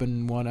I'll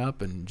open one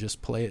up and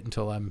just play it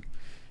until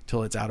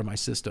it's out of my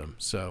system.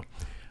 So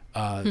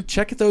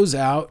check those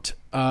out.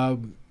 I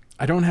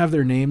don't have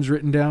their names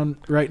written down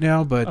right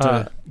now,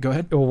 but go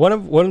ahead. Well, one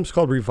of them's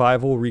called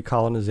Revival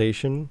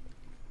Recolonization,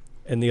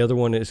 and the other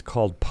one is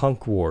called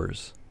Punk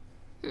Wars.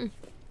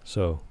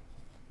 So,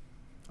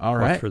 all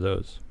right, watch for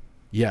those.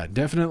 Yeah,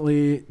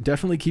 definitely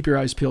keep your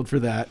eyes peeled for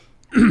that.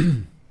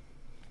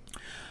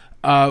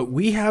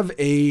 We have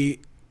a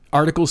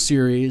article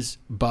series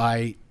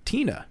by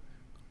Tina,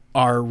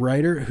 our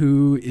writer,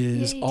 who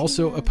is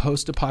also a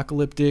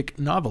post-apocalyptic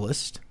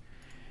novelist,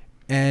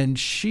 and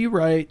she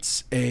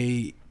writes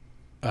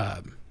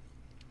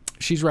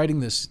she's writing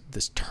this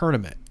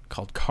tournament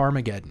called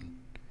Carmageddon,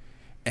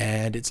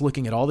 and it's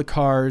looking at all the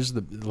cars,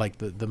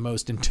 the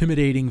most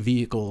intimidating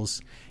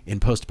vehicles in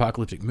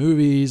post-apocalyptic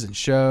movies and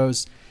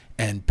shows,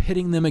 and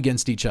pitting them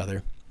against each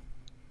other.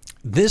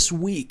 This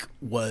week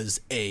was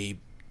a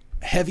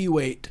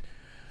heavyweight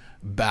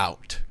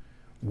bout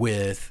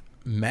with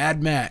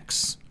Mad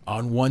Max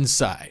on one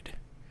side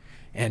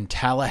and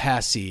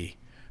Tallahassee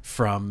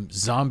from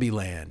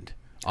Zombieland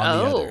on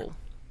the other.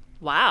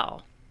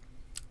 Wow.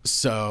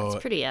 So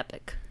It's pretty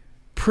epic.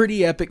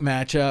 pretty epic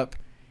matchup.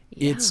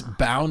 It's Yeah.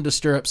 bound to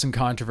stir up some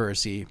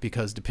controversy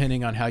because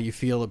depending on how you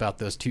feel about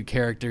those two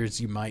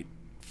characters, you might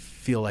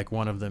feel like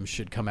one of them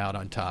should come out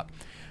on top.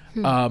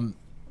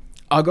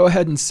 I'll go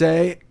ahead and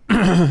say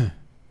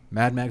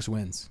Mad Max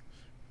wins.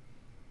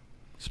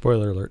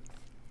 Spoiler alert.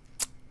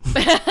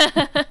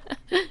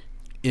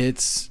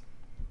 It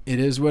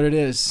is what it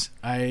is.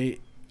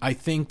 I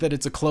think that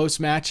it's a close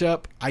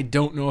matchup. I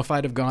don't know if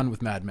I'd have gone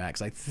with Mad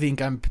Max. I think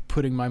I'm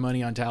putting my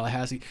money on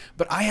Tallahassee,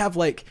 but I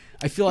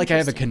feel like I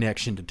have a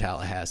connection to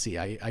Tallahassee.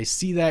 I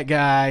see that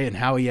guy and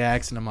how he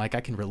acts, and I'm like, I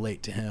can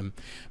relate to him.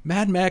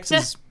 Mad Max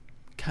is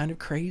kind of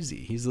crazy.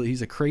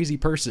 He's a crazy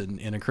person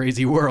in a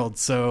crazy world,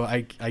 so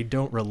I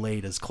don't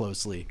relate as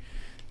closely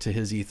to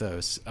his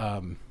ethos.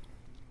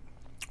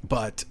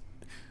 But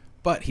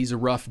he's a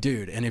rough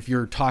dude, and if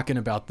you're talking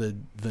about the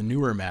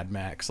newer Mad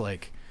Max,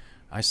 like,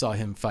 I saw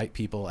him fight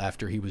people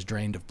after he was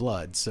drained of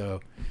blood, so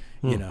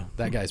you know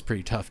that guy's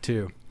pretty tough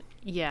too.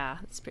 Yeah,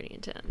 it's pretty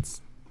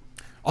intense.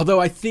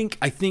 Although I think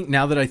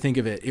now that I think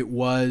of it, it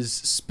was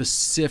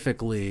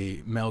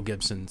specifically Mel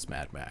Gibson's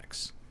Mad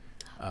Max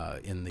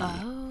in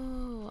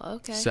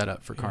the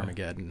setup for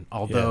Carmageddon.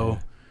 Although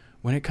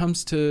when it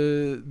comes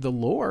to the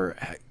lore,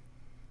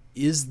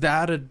 is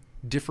that a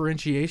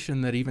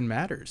differentiation that even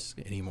matters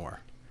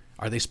anymore?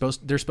 They're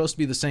supposed to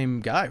be the same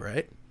guy,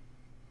 right?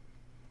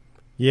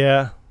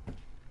 Yeah.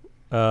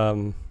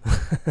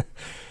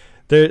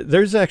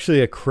 There's actually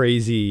a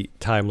crazy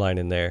timeline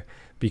in there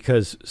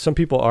because some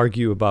people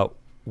argue about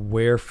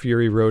where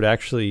Fury Road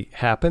actually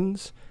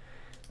happens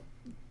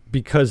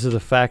because of the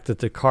fact that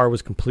the car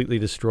was completely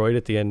destroyed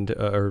at the end,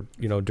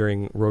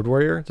 during Road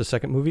Warrior, the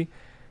second movie.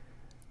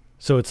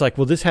 So it's like,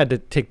 well, this had to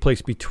take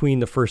place between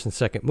the first and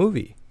second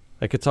movie.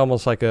 Like, it's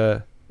almost like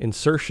a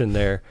insertion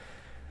there.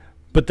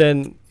 But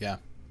then, yeah,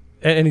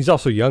 and he's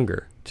also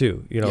younger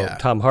too.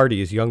 Tom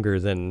Hardy is younger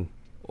than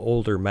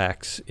older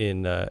Max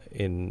in the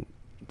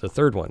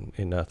third one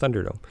in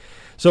Thunderdome.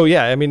 So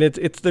yeah, I mean,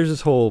 it's there's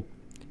this whole,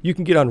 you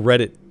can get on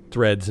Reddit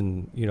threads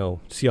and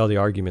see all the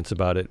arguments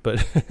about it,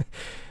 but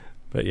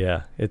but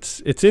yeah, it's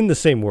in the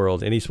same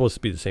world and he's supposed to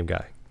be the same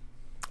guy.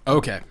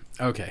 Okay.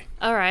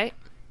 All right.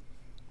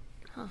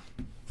 Huh.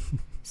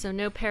 So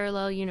no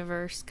parallel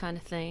universe kind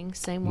of thing.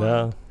 Same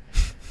world. No.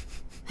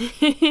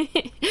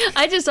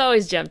 I just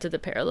always jump to the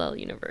parallel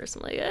universe.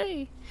 I'm like,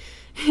 hey,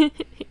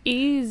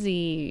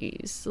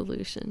 easy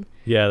solution.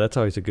 Yeah, that's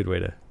always a good way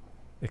to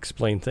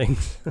explain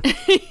things.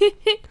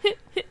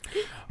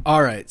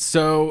 All right,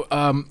 so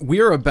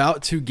we're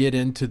about to get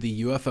into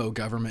the UFO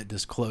government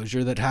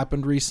disclosure that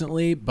happened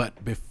recently,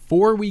 but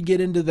before we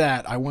get into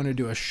that, I want to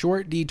do a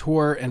short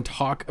detour and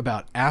talk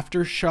about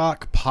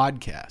Aftershock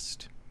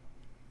Podcast.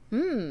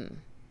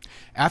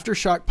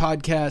 Aftershock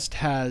Podcast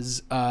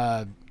has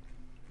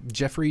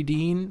Jeffrey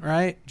Dean,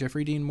 right?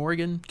 Jeffrey Dean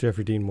Morgan?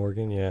 Jeffrey Dean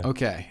Morgan, yeah.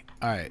 Okay,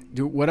 all right.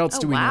 What else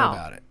do we know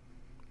about it?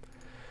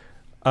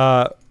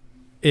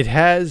 It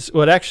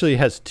actually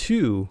has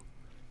two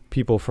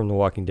people from The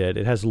Walking Dead.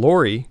 It has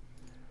Lori,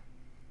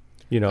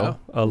 Lori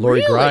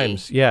Really?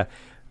 Grimes. Yeah.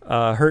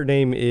 Her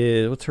name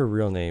is, what's her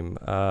real name?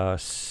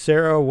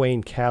 Sarah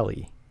Wayne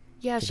Callie.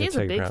 Yeah, she has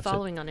a big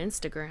following on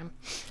Instagram.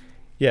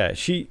 Yeah,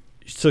 she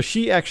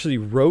actually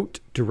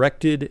wrote,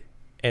 directed,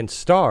 and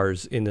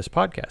stars in this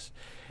podcast.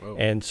 Whoa.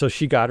 And so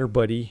she got her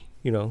buddy,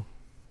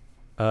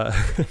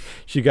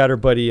 she got her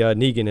buddy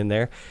Negan in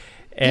there.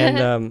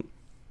 And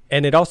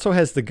and it also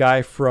has the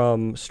guy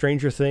from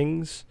Stranger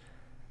Things.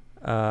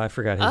 I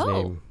forgot his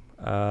name.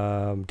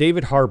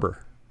 David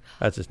Harbour.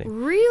 That's his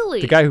name.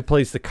 Really? The guy who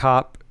plays the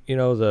cop,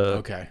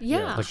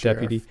 Yeah.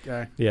 deputy.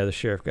 Guy. Yeah, the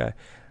sheriff guy.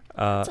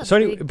 That's a So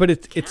anyway, big but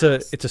it's cast.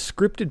 a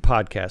scripted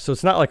podcast. So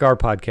it's not like our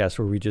podcast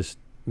where we just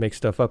make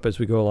stuff up as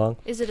we go along.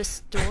 Is it a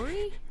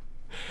story?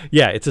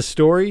 Yeah, it's a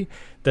story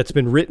that's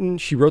been written.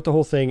 She wrote the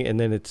whole thing, and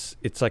then it's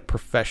like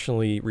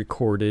professionally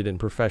recorded and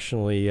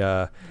professionally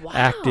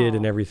acted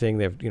and everything.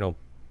 They have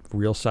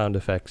real sound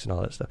effects and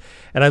all that stuff.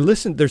 And I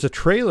listened. There's a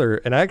trailer,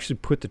 and I actually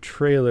put the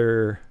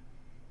trailer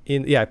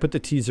in. Yeah, I put the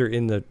teaser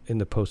in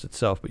the post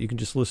itself, but you can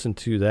just listen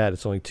to that.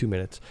 It's only 2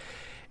 minutes,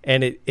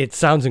 and it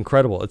sounds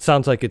incredible. It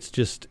sounds like it's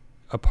just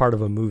a part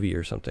of a movie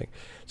or something.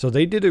 So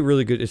they did a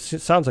really good. It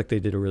sounds like they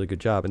did a really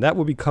good job, and that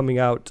will be coming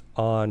out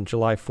on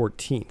July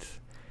 14th.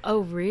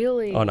 Oh,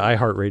 really? On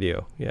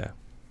iHeartRadio, yeah.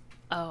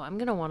 Oh, I'm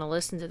going to want to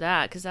listen to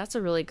that because that's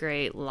a really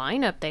great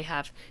lineup they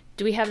have.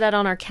 Do we have that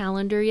on our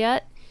calendar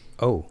yet?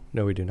 Oh,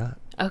 no, we do not.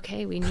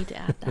 Okay, we need to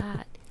add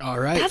that. All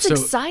right. That's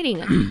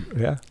exciting.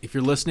 Yeah. If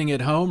you're listening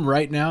at home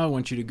right now, I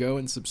want you to go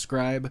and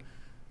subscribe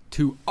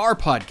to our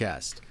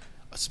podcast.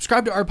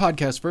 Subscribe to our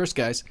podcast first,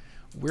 guys.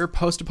 We're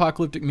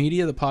Post-Apocalyptic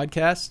Media, the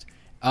podcast.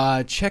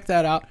 Check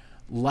that out.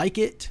 Like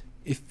it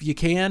if you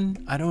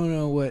can. I don't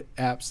know what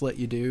apps let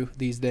you do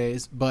these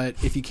days,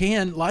 but if you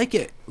can, like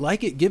it.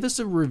 Give us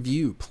a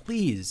review.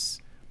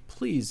 Please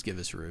give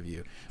us a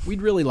review.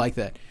 We'd really like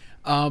that.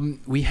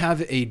 We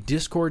have a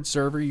Discord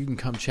server. You can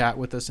come chat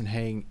with us and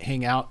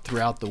hang out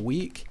throughout the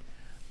week.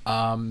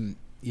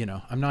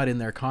 I'm not in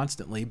there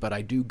constantly, but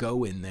I do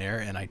go in there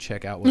and I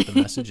check out what the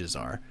messages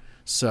are.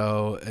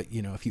 So,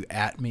 if you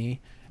at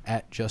me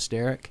at Just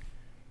Eric,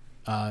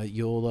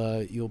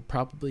 you'll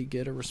probably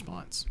get a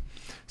response.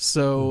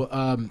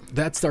 So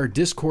that's our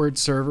Discord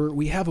server.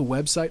 We have a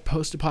website,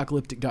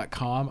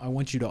 postapocalyptic.com. I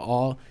want you to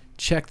all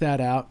check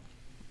that out.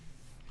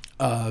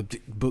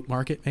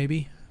 Bookmark it,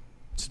 maybe.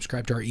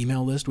 Subscribe to our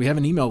email list. We have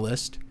an email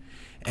list,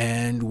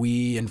 and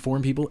we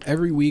inform people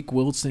every week.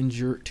 We'll send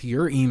to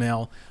your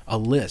email a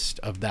list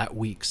of that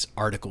week's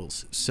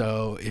articles.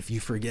 So if you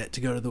forget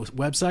to go to the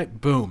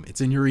website, boom,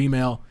 it's in your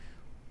email.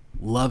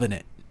 Loving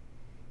it.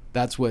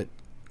 That's what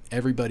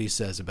everybody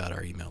says about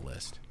our email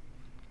list.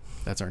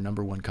 That's our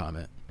number one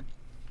comment.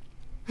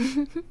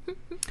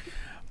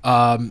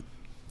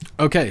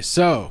 Okay,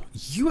 so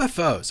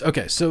UFOs.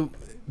 Okay, so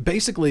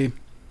basically,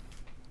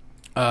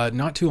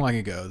 not too long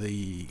ago,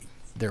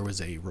 there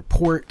was a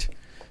report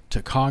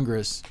to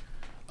Congress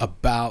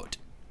about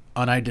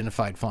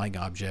unidentified flying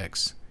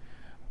objects.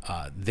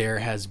 There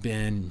has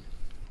been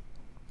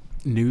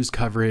news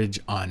coverage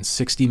on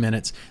 60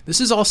 Minutes.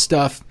 This is all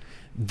stuff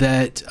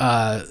that,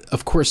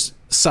 of course,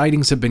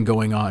 sightings have been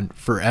going on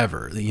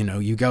forever.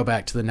 You go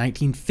back to the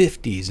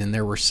 1950s and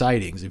there were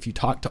sightings. If you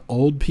talk to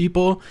old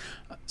people,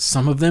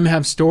 some of them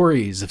have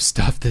stories of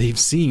stuff that they've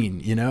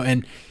seen,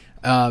 and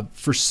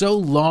for so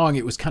long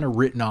it was kind of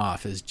written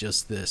off as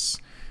just this,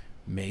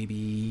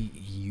 maybe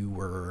you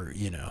were,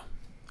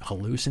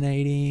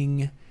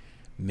 hallucinating,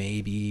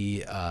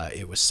 maybe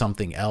it was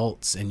something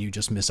else and you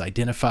just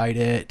misidentified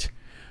it.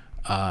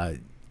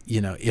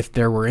 If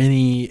there were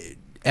any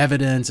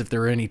evidence, if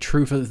there were any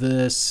truth of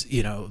this,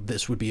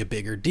 this would be a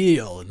bigger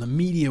deal and the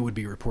media would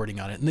be reporting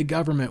on it and the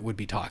government would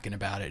be talking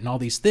about it and all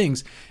these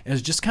things. And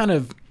it's just kind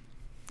of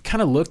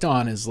looked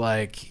on as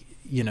like,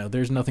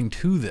 there's nothing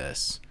to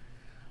this.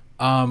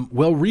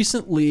 Well,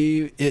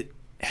 recently it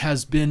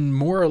has been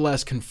more or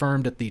less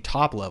confirmed at the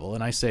top level.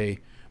 And I say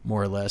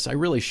more or less, I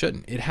really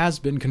shouldn't. It has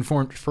been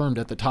confirmed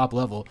at the top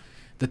level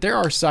that there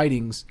are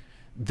sightings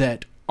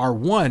that are,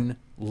 one,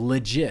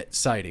 legit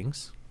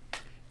sightings,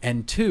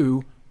 and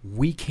two,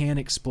 we can't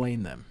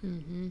explain them.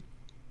 Mm-hmm.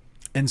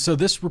 And so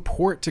this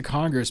report to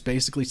Congress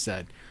basically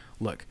said,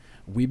 look,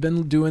 we've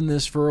been doing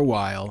this for a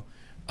while.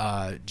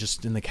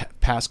 Just in the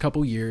past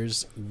couple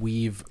years,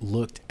 we've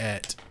looked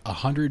at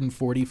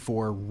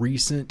 144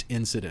 recent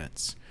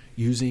incidents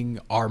using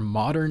our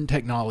modern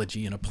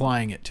technology and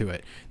applying it to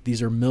it.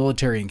 These are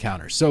military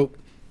encounters. So,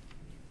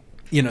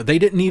 they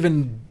didn't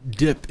even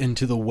dip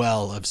into the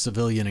well of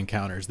civilian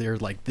encounters. They're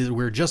like,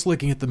 we're just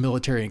looking at the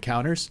military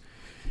encounters.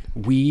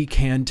 We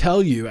can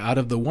tell you out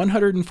of the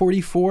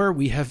 144,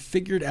 we have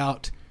figured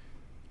out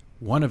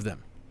one of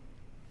them.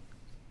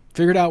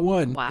 Figured out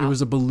one. Wow. It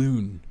was a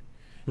balloon.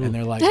 And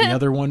they're like, the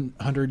other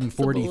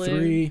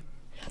 143.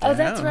 Oh,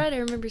 that's right. I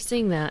remember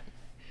seeing that.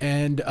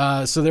 And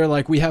so they're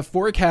like, we have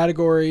 4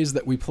 categories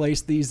that we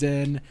place these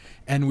in,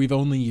 and we've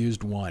only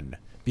used one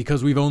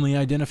because we've only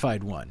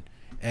identified one.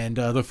 And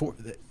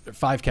the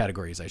 5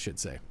 categories, I should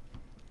say.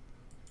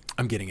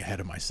 I'm getting ahead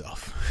of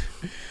myself.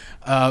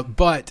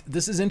 But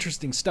this is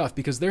interesting stuff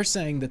because they're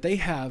saying that they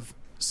have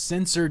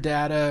sensor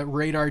data,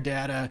 radar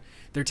data.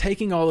 They're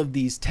taking all of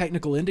these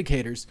technical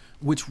indicators,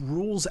 which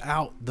rules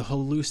out the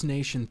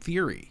hallucination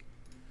theory.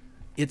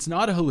 It's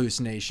not a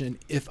hallucination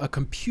if a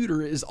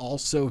computer is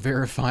also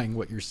verifying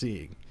what you're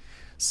seeing.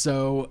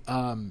 So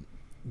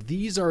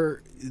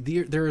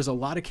there is a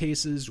lot of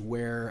cases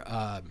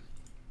where,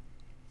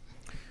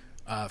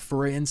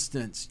 for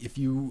instance, if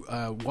you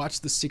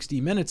watch the 60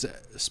 Minutes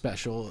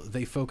special,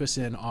 they focus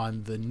in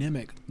on the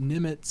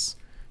Nimitz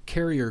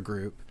carrier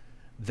group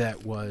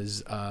that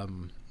was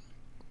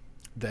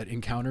that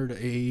encountered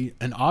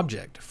an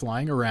object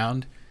flying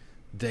around.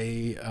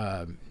 They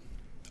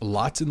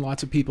lots and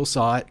lots of people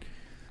saw it.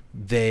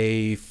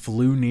 They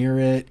flew near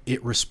it.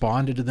 It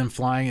responded to them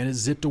flying, and it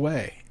zipped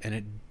away. And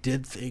it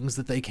did things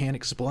that they can't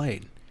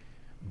explain.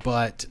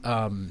 But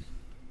and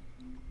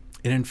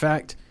in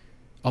fact,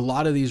 a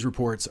lot of these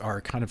reports are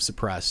kind of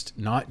suppressed,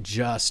 not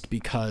just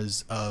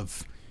because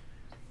of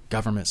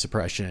government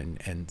suppression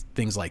and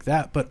things like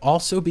that, but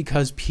also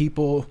because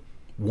people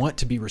want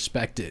to be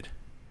respected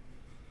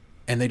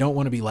and they don't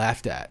want to be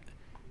laughed at.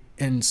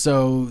 And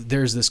so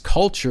there's this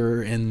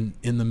culture in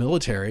the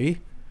military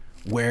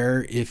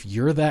where if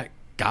you're that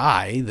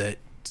guy that,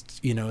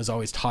 is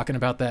always talking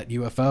about that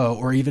UFO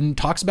or even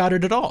talks about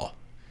it at all,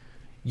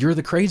 you're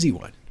the crazy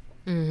one.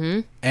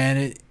 Mm-hmm.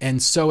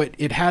 And so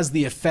it has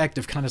the effect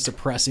of kind of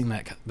suppressing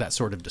that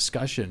sort of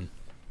discussion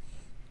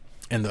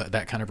and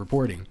that kind of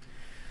reporting.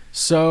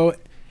 So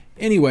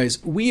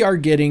anyways, we are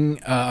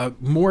getting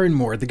more and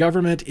more. The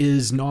government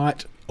is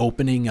not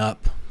opening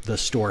up the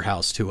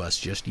storehouse to us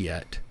just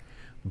yet,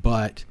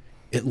 but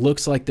it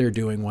looks like they're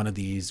doing one of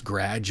these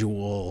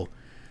gradual,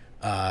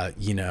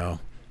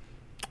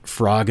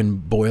 frog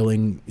in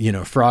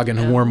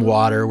warm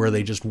water, where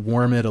they just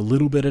warm it a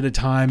little bit at a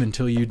time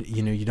until you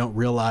don't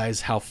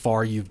realize how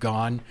far you've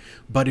gone.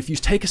 But if you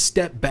take a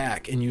step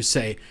back and you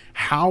say,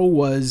 how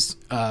was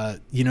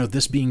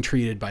this being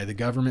treated by the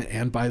government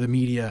and by the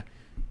media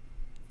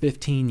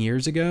 15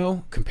 years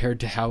ago compared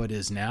to how it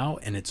is now,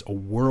 and it's a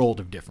world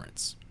of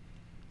difference.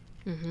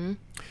 Mm-hmm.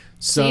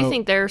 So you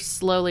think they're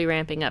slowly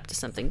ramping up to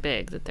something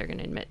big that they're going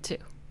to admit to?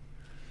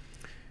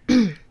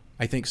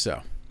 I think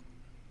so.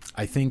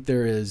 I think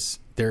there is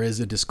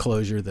a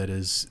disclosure that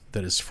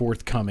is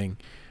forthcoming.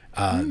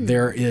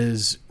 There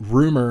is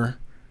rumor.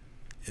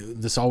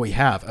 This is all we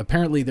have.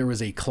 Apparently, there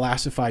was a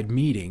classified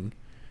meeting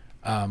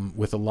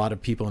with a lot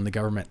of people in the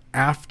government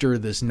after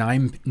this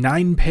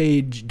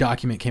nine-page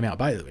document came out.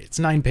 By the way, it's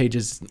 9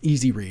 pages, it's an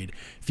easy read.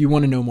 If you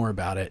want to know more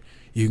about it,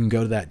 you can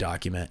go to that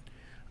document.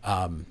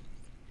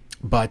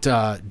 But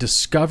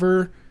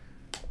Discovery,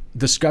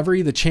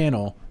 the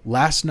channel,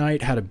 last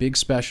night had a big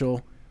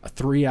special, a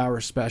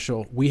 3-hour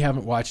special. We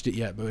haven't watched it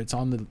yet, but it's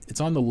on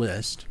the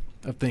list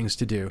of things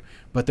to do.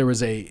 But there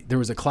was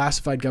a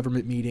classified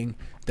government meeting.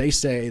 They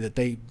say that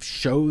they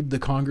showed the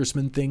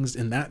congressman things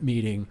in that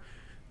meeting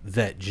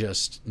that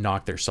just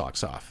knocked their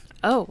socks off.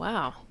 Oh,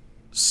 wow.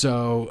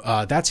 So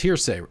that's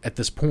hearsay at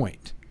this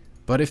point.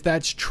 But if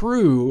that's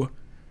true,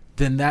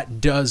 then that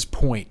does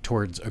point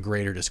towards a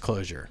greater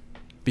disclosure,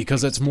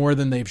 because it's more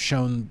than they've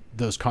shown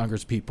those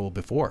Congress people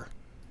before.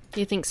 Do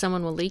you think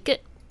someone will leak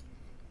it?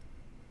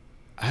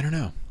 I don't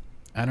know.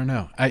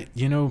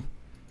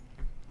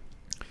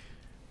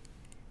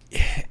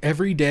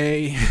 Every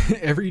day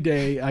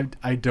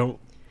I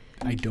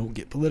don't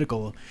get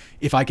political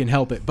if I can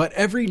help it. But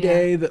every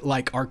day that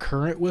like our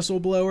current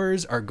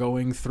whistleblowers are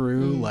going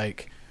through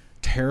like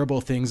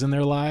terrible things in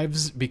their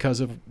lives because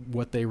of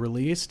what they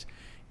released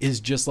is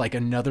just like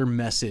another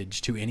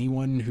message to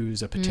anyone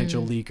who's a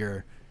potential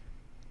leaker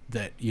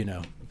that,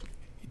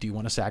 do you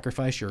want to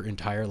sacrifice your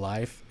entire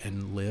life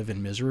and live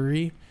in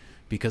misery?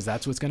 Because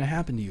that's what's going to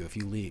happen to you if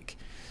you leak.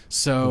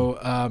 So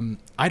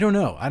I don't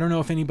know. I don't know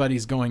if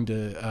anybody's going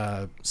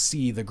to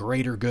see the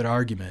greater good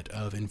argument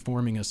of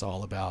informing us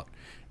all about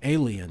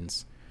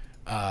aliens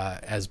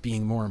as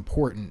being more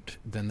important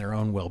than their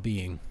own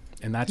well-being.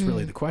 And that's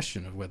really the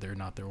question of whether or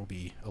not there will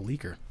be a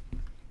leaker.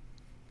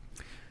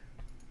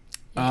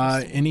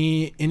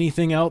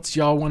 Anything else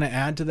y'all want to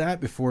add to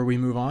that before we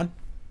move on?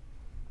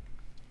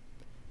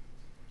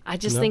 I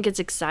just think it's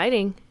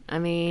exciting. I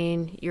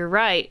mean, you're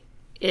right.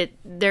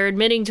 They're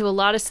admitting to a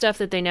lot of stuff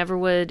that they never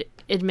would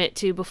admit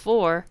to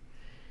before,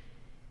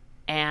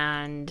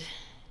 and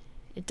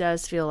it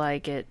does feel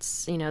like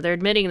it's, they're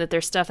admitting that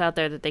there's stuff out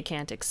there that they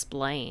can't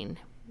explain.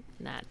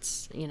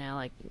 That's,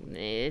 like,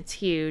 it's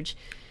huge.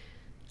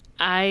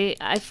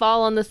 I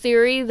fall on the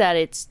theory that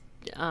it's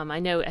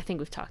I think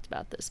we've talked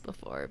about this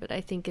before, but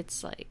I think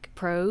it's like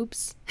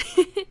probes.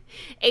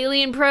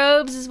 Alien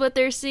probes is what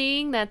they're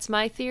seeing. That's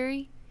my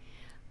theory.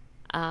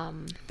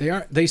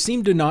 They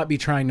seem to not be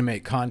trying to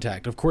make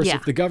contact. Of course,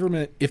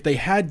 if they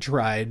had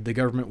tried, the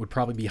government would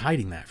probably be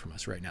hiding that from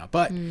us right now.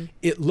 But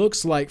it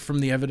looks like from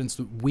the evidence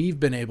that we've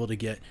been able to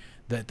get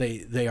that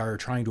they are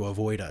trying to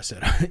avoid us,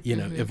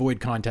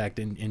 avoid contact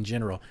in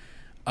general.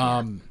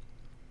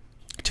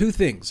 Two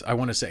things I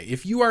want to say.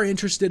 If you are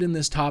interested in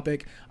this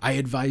topic, I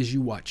advise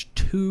you watch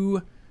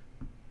 2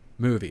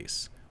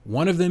 movies.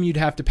 One of them you'd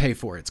have to pay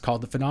for. It's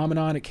called The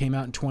Phenomenon. It came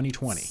out in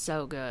 2020.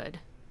 So good.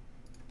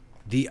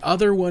 The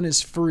other one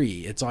is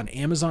free. It's on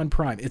Amazon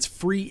Prime. It's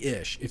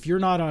free-ish. If you're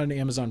not on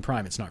Amazon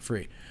Prime, it's not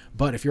free.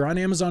 But if you're on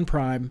Amazon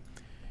Prime,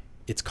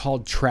 it's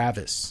called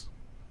Travis.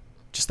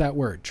 Just that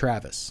word,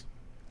 Travis.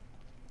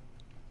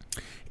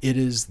 It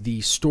is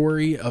the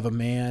story of a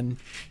man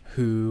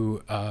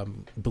who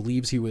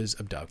believes he was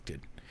abducted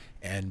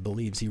and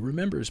believes he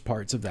remembers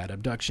parts of that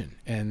abduction.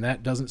 And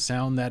that doesn't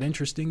sound that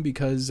interesting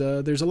because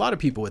there's a lot of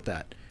people with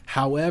that.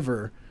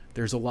 However,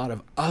 there's a lot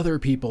of other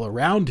people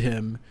around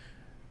him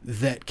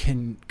that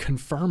can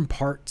confirm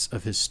parts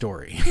of his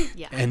story.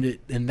 Yeah. And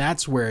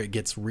that's where it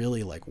gets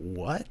really like,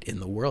 what in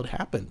the world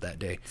happened that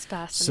day? It's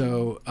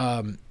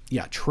fascinating.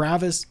 So,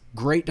 Travis,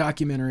 great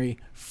documentary,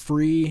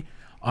 free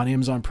on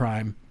Amazon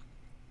Prime.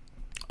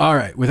 All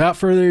right, without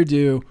further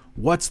ado,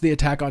 what's the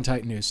Attack on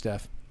Titan news,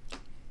 Steph?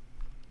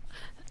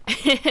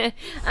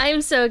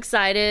 I'm so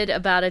excited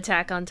about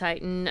Attack on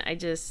Titan.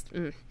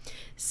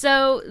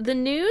 So the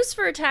news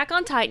for Attack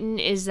on Titan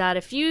is that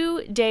a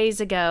few days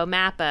ago,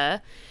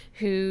 MAPPA,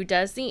 who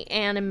does the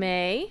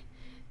animation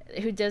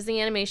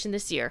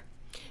this year,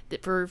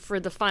 for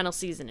the final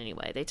season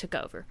anyway, they took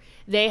over.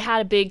 They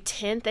had a big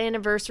 10th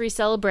anniversary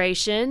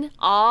celebration.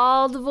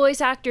 All the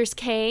voice actors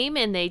came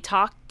and they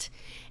talked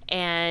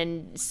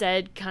and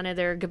said kind of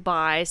their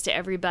goodbyes to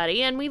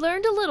everybody, and we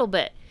learned a little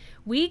bit.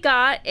 We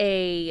got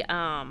a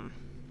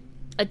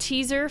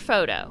teaser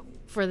photo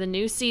for the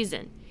new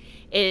season.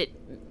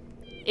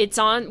 It's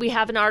on. We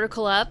have an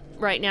article up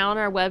right now on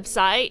our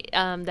website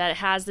that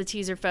has the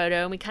teaser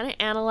photo, and we kind of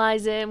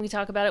analyze it and we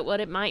talk about what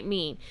it might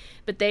mean.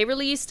 But they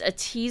released a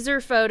teaser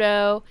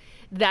photo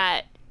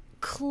that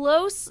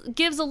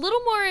gives a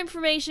little more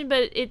information,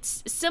 but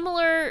it's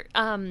similar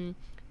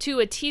to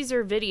a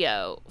teaser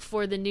video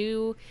for the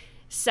new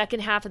second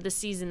half of the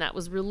season that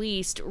was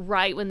released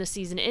right when the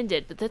season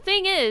ended. But the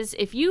thing is,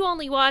 if you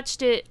only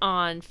watched it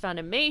on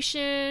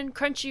Funimation,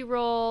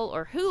 Crunchyroll,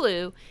 or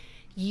Hulu,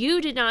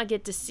 you did not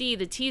get to see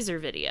the teaser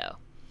video.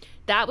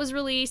 That was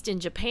released in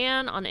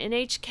Japan on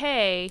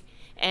NHK,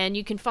 and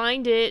you can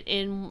find it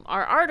in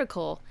our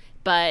article.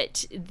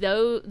 But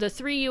though the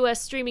 3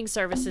 U.S. streaming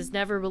services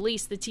never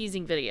released the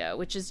teasing video,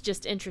 which is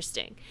just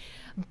interesting.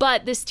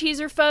 But this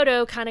teaser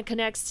photo kind of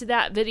connects to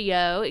that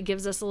video. It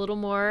gives us a little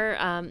more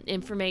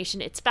information.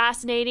 It's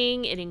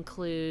fascinating. It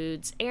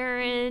includes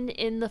Aaron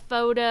in the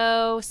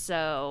photo,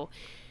 so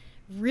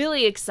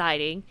really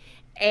exciting.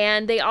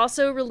 And they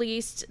also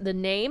released the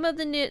name of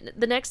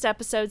the next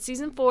episode,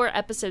 Season 4,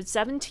 Episode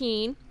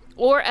 17,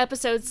 or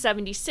Episode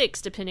 76,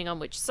 depending on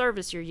which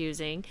service you're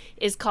using,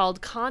 is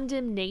called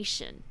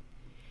Condemnation.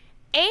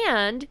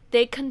 And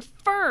they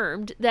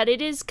confirmed that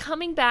it is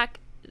coming back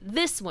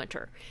this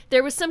winter.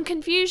 There was some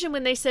confusion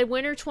when they said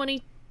winter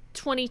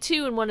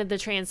 2022 in one of the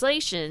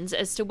translations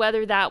as to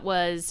whether that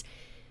was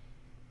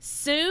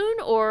soon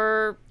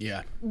or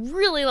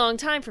really long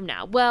time from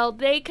now. Well,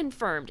 they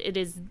confirmed it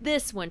is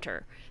this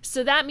winter.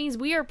 So that means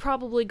we are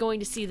probably going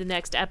to see the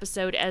next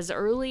episode as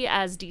early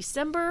as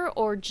December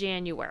or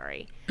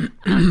January.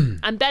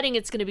 I'm betting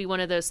it's going to be one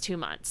of those 2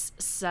 months.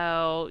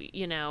 So,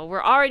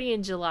 we're already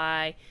in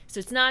July. So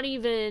it's not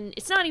even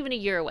a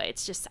year away.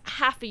 It's just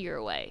half a year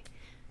away.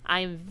 I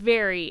am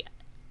very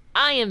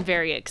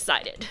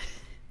excited.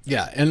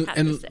 Yeah,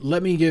 and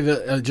let me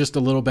give just a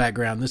little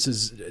background. This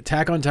is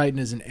Attack on Titan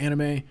is an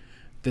anime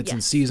that's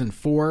in season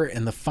 4,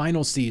 and the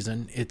final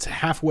season, it's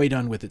halfway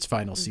done with its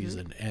final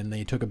season, and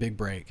they took a big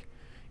break.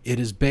 It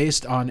is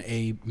based on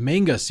a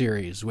manga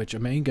series, which a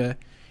manga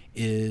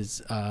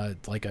is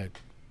like a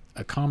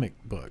comic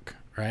book,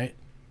 right?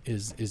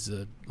 Is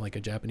like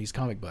a Japanese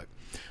comic book.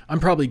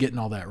 I'm probably getting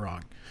all that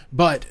wrong,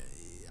 but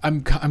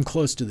I'm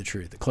close to the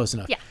truth. Close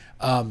enough. Yeah.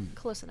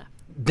 Close enough.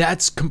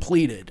 That's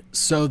completed.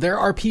 So there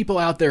are people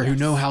out there who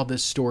know how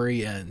this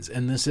story ends.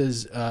 And this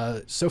is,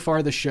 so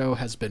far the show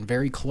has been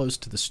very close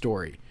to the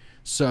story.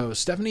 So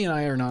Stephanie and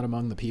I are not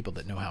among the people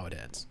that know how it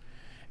ends.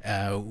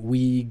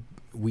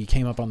 We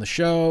came up on the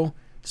show.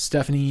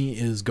 Stephanie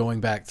is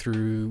going back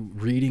through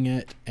reading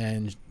it.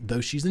 And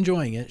though she's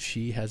enjoying it,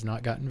 she has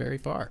not gotten very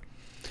far.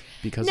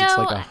 Because it's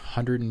like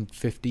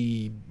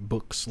 150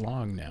 books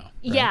long now.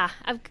 Right? Yeah,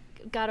 I've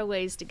got a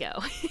ways to go.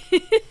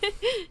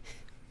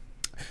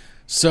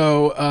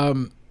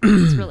 So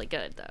it's really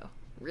good though.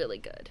 Really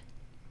good.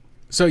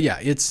 So yeah,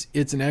 it's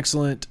an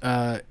excellent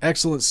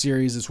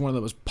series. It's one of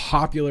the most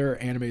popular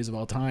animes of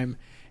all time,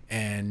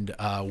 and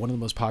one of the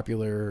most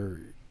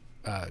popular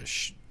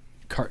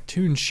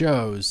cartoon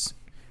shows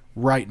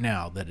right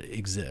now that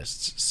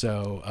exists.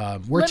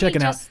 So we're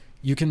checking out.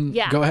 You can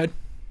go ahead.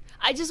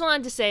 I just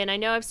wanted to say, and I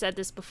know I've said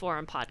this before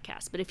on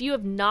podcasts, but if you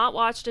have not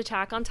watched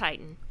Attack on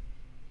Titan,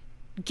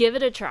 give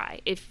it a try.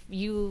 If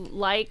you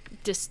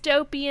like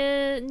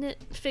dystopian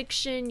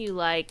fiction, you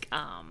like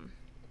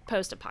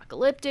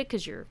post-apocalyptic,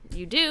 because you're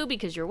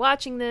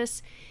watching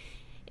this.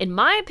 In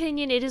my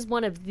opinion, it is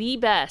one of the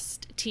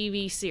best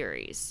TV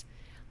series.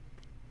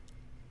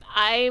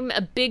 I'm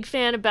a big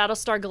fan of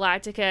Battlestar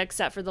Galactica,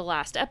 except for the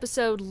last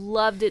episode.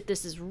 Loved it.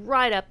 This is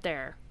right up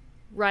there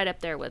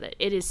with it.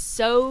 It is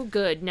so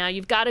good. Now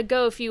you've got to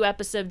go a few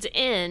episodes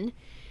in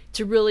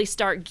to really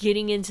start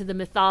getting into the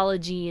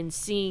mythology and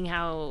seeing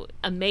how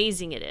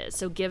amazing it is.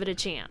 So give it a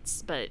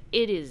chance. But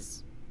it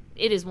is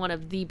one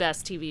of the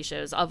best TV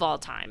shows of all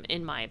time,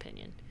 in my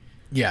opinion.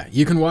 Yeah,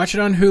 you can watch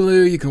it on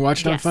Hulu. You can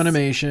watch it on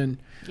Funimation.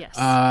 Yes.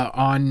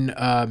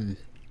 On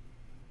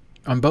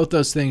both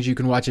those things, you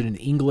can watch it in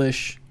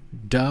English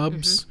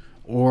dubs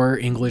or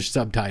English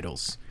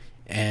subtitles.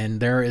 And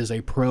there is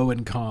a pro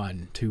and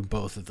con to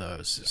both of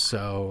those.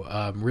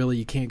 So really,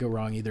 you can't go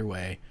wrong either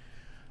way.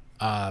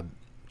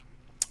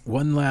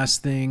 One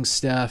last thing,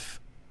 Steph.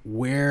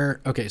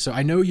 So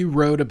I know you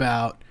wrote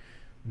about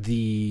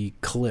the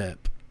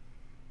clip,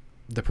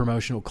 the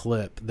promotional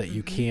clip that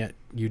you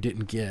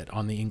didn't get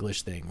on the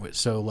English thing.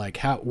 So like,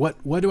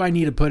 what do I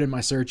need to put in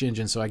my search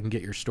engine so I can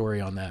get your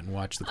story on that and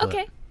watch the clip?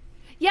 Okay.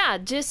 Yeah,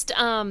 just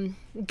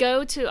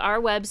go to our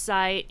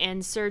website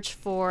and search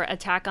for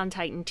Attack on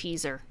Titan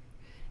teaser.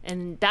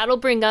 And that'll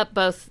bring up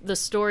both the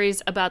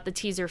stories about the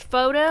teaser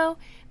photo,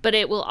 but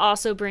it will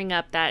also bring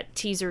up that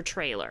teaser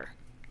trailer.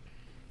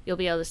 You'll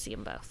be able to see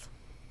them both.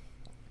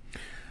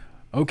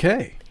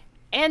 Okay.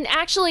 And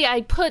actually,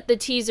 I put the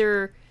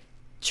teaser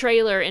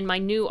trailer in my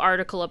new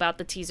article about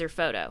the teaser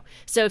photo.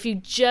 So if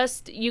you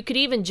could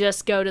even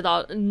just go to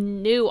the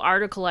new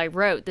article I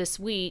wrote this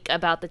week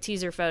about the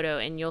teaser photo,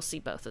 and you'll see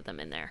both of them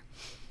in there.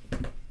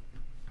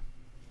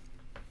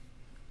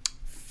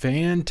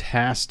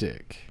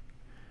 Fantastic.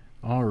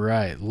 All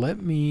right, let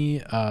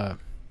me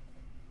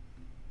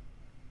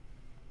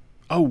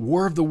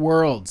War of the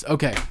Worlds.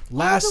 Okay,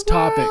 last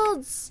topic.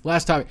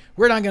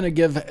 We're not going to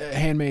give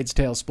Handmaid's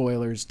Tale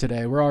spoilers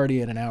today. We're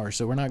already at an hour,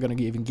 so we're not going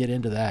to even get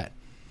into that.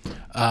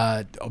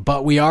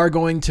 But we are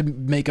going to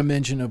make a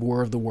mention of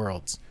War of the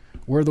Worlds.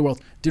 War of the Worlds.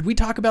 Did we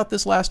talk about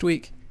this last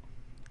week?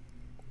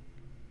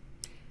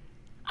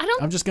 I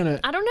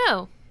don't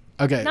know.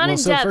 Okay, not in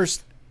so depth.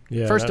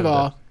 First of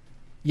all,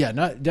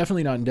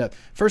 definitely not in depth.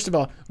 First of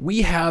all,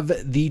 we have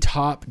the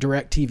top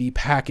DirecTV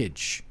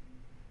package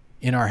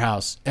in our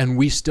house, and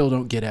we still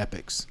don't get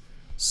Epics.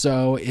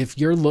 So if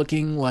you're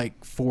looking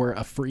like for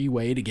a free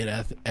way to get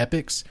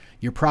Epics,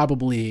 you're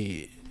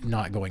probably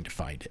not going to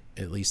find it.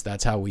 At least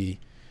that's how we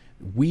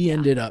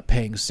ended up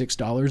paying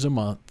 $6 a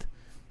month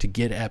to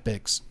get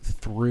Epics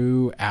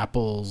through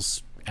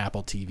Apple's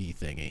Apple TV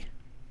thingy.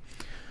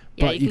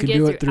 Yeah, But you can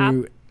do it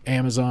through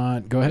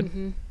Amazon. Go ahead.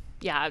 Mm-hmm.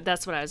 Yeah,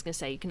 that's what I was gonna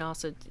say.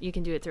 You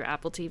can do it through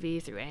Apple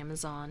TV, through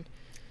Amazon.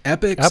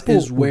 Epics Apple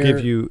is where will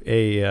give you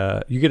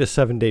you get a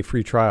 7-day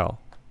free trial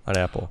on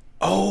Apple.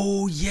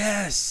 Oh,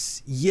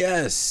 yes.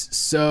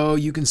 So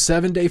you can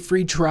 7-day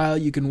free trial.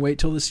 You can wait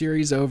till the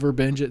series over,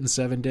 binge it in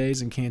 7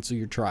 days, and cancel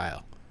your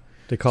trial.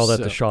 They call that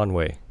the Sean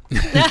way.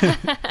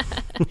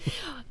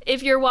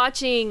 If you're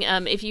watching,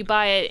 if you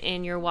buy it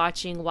and you're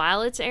watching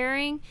while it's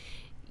airing,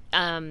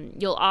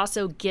 you'll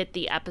also get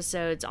the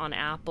episodes on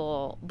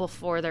Apple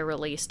before they're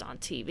released on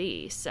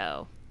TV.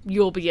 So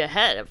you'll be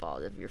ahead of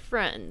all of your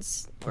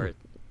friends. Or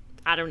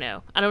I don't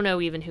know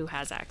even who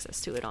has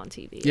access to it on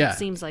TV. Yeah. It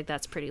seems like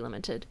that's pretty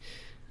limited.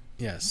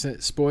 Yes,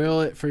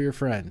 spoil it for your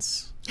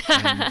friends.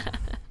 And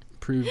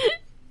prove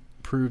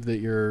that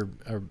you're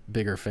a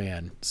bigger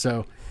fan.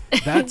 So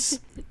that's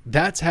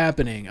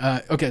happening.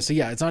 Okay, so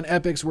yeah, it's on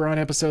Epics. We're on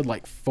episode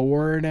like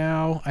 4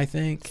 now, I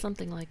think.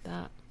 Something like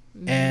that.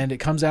 Mm-hmm. And it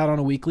comes out on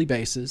a weekly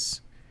basis,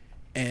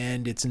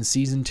 and it's in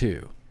season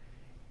 2.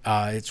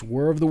 It's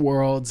War of the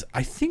Worlds.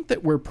 I think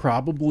that we're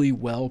probably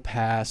well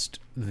past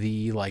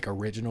the like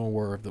original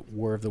War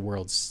of the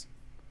Worlds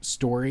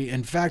story.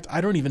 In fact,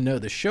 I don't even know.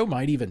 The show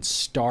might even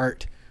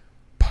start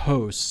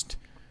post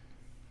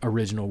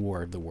original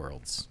War of the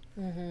Worlds,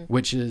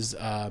 which is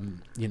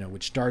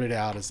which started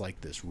out as like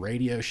this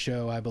radio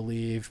show, I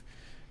believe,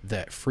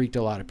 that freaked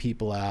a lot of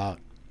people out.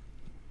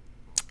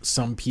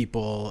 Some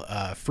people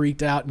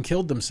freaked out and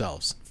killed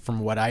themselves,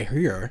 from what I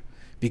hear,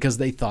 because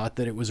they thought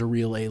that it was a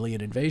real alien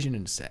invasion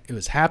and it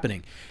was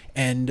happening.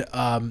 And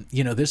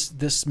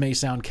this may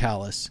sound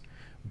callous,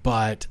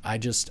 but I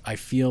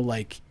feel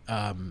like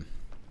a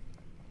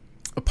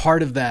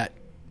part of that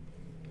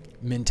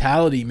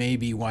mentality may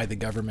be why the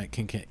government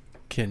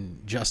can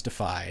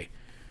justify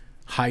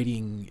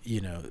hiding,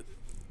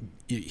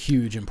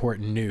 huge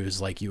important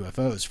news like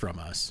UFOs from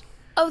us.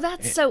 Oh,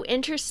 that's so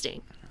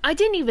interesting. I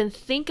didn't even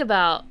think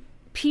about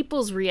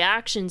people's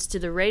reactions to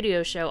the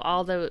radio show,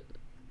 although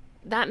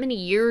that many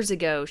years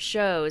ago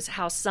shows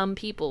how some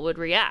people would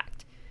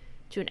react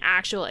to an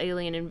actual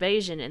alien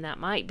invasion, and that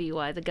might be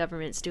why the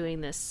government's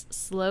doing this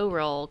slow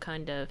roll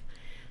kind of.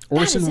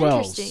 Orson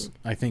Welles,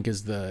 I think,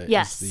 is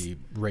the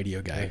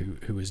radio guy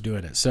who was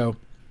doing it. So,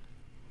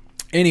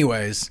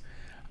 anyways,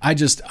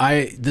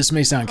 this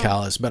may sound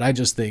callous, but I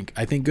think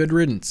good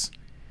riddance.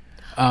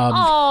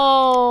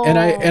 And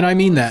I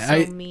mean that.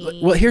 So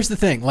mean. Well, here's the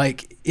thing: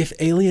 like, if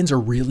aliens are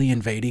really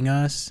invading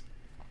us,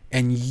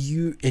 and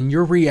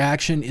your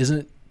reaction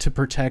isn't to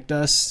protect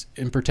us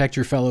and protect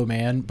your fellow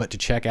man, but to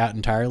check out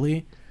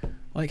entirely,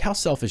 like, how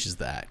selfish is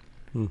that?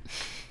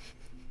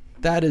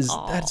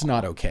 That's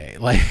not okay.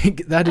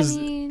 Like, that is. I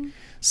mean,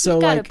 so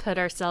we've got like to put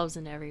ourselves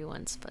in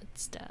everyone's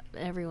footstep,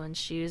 everyone's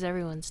shoes.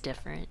 Everyone's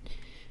different.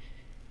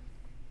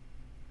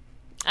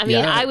 I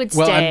mean, I would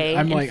stay.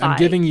 I'm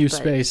giving you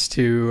space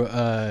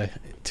to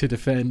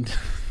defend.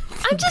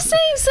 I'm just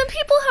saying, some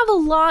people have a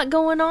lot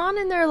going on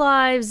in their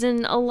lives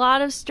and a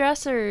lot of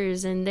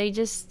stressors, and they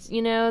just,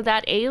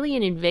 that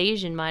alien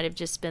invasion might have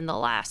just been the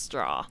last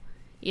straw.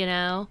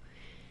 I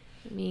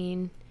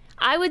mean,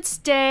 I would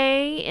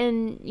stay,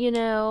 and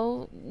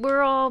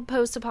we're all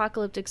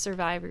post-apocalyptic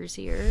survivors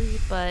here,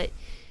 but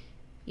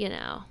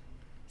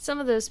some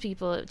of those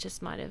people, it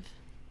just might have.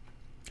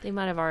 They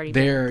might have already.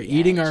 They're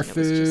eating our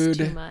food. It was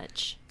just too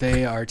much.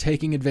 They are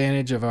taking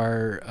advantage of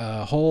our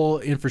whole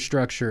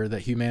infrastructure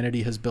that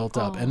humanity has built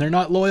up, and they're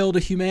not loyal to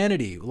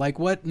humanity. Like,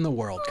 what in the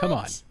world? What? Come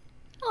on.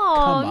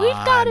 Oh,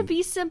 we've got to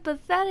be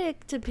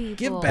sympathetic to people.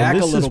 Give back and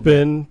a this little has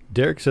been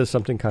Derek Says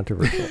Something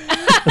Controversial.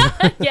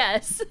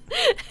 Yes.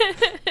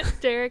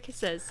 Derek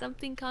says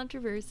something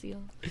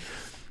controversial.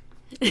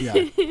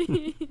 Yeah.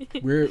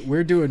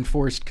 We're doing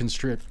forced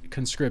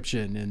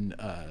conscription in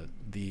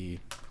the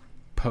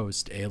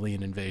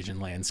post-alien invasion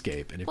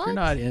landscape, and if you're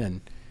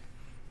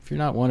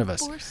not one of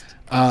us,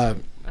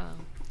 I'm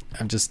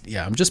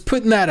just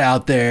putting that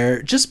out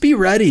there. Just be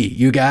ready,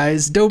 you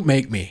guys. Don't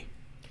make me.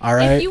 All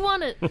right. If you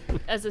want to,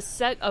 as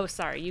a oh,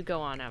 sorry, you go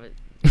on. I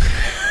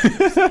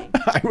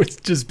was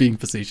just being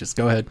facetious.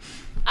 Go ahead.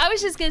 I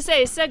was just gonna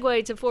say a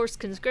segue to forced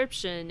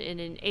conscription in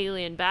an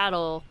alien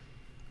battle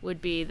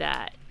would be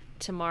that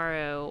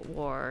Tomorrow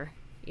War.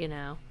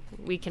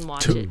 We can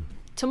watch it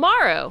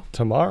tomorrow.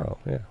 Tomorrow,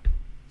 yeah.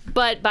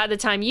 But by the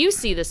time you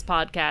see this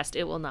podcast,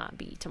 it will not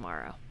be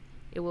tomorrow.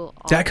 It will.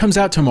 That comes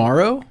out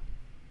tomorrow?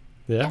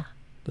 Yeah.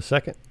 The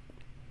 2nd.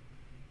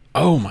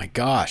 Oh my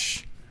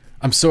gosh.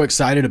 I'm so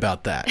excited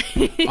about that.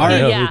 All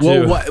right. Yeah.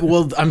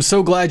 Well, I'm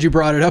so glad you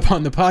brought it up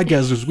on the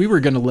podcast, because we were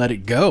going to let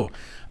it go.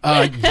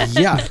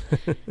 Yeah.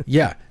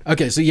 Yeah.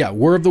 Okay. So yeah,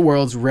 War of the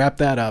Worlds, wrap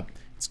that up.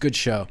 It's a good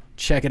show.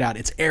 Check it out.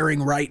 It's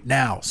airing right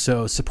now.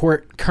 So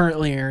support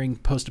currently airing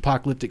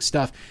post-apocalyptic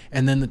stuff.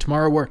 And then the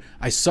Tomorrow War.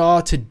 I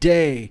saw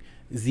today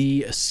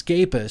The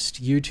Escapist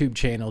YouTube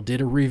channel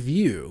did a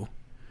review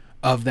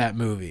of that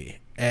movie.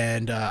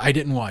 And I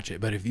didn't watch it,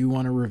 but if you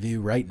want a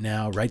review right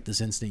now, right this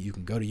instant, you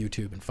can go to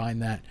YouTube and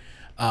find that.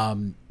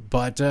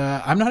 But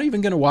I'm not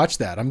even going to watch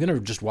that. I'm going to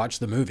just watch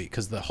the movie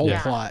because the whole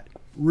plot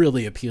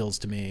really appeals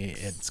to me.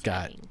 It's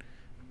got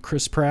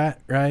Chris Pratt,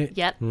 right?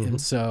 Yep.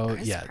 And so,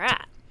 Chris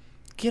Pratt.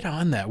 Get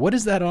on that. What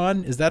is that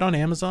on? Is that on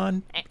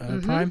Amazon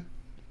Prime?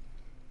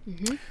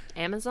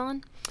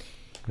 Amazon.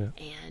 Yeah.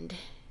 And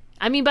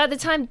I mean, by the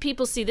time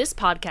people see this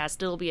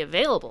podcast, it'll be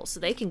available, so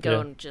they can go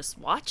and just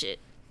watch it.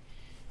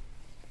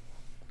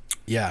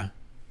 Yeah.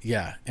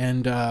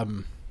 And,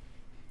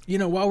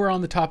 while we're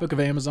on the topic of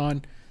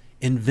Amazon,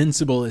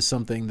 Invincible is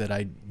something that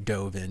I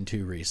dove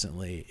into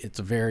recently. It's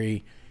a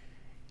very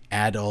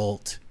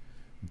adult,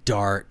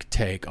 dark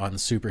take on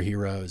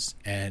superheroes,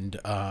 and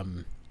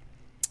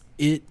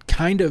it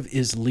kind of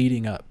is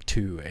leading up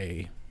to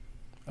a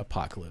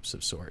apocalypse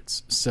of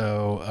sorts.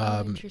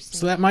 So,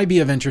 so that might be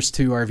of interest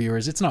to our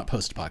viewers. It's not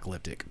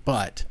post-apocalyptic,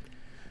 but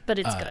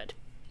it's good.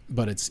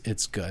 But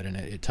it's good, and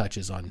it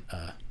touches on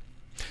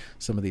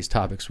some of these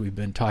topics we've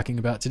been talking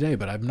about today.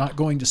 But I'm not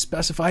going to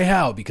specify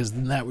how, because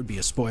then that would be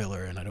a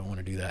spoiler, and I don't want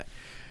to do that.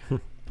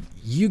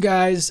 You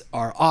guys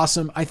are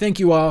awesome. I thank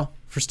you all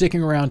for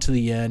sticking around to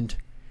the end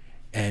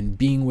and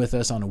being with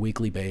us on a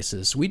weekly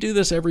basis. We do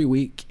this every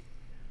week,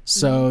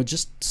 so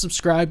just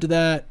subscribe to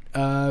that.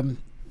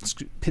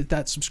 Hit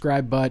that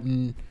subscribe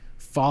button.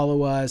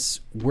 Follow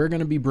us. We're going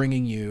to be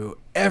bringing you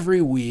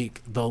every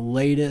week the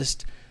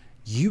latest.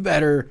 You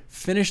better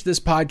finish this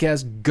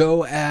podcast.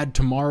 Go add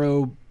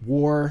Tomorrow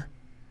War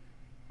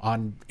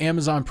on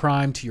Amazon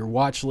Prime to your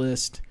watch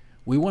list.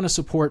 We want to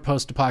support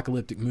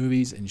post-apocalyptic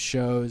movies and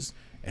shows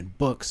and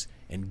books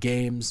and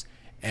games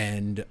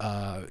and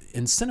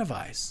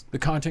incentivize the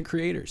content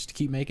creators to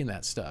keep making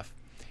that stuff.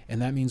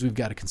 And that means we've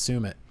got to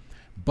consume it.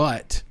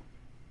 But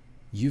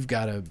you've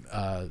got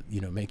to,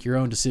 make your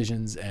own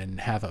decisions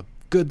and have a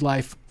good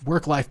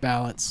work-life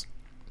balance.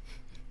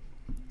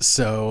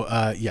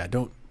 So,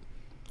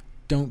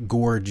 don't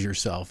gorge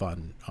yourself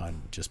on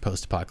just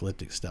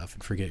post-apocalyptic stuff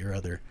and forget your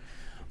other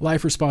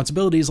life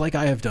responsibilities like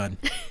I have done.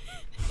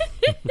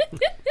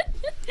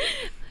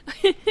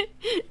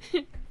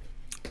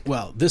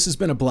 Well, this has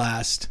been a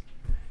blast.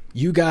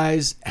 You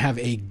guys have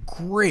a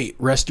great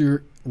rest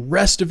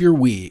of your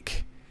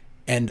week,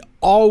 and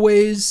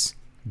always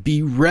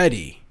be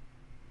ready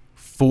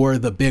for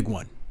the big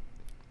one.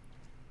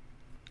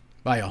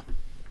 Bye, y'all.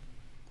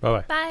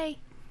 Bye-bye. Bye.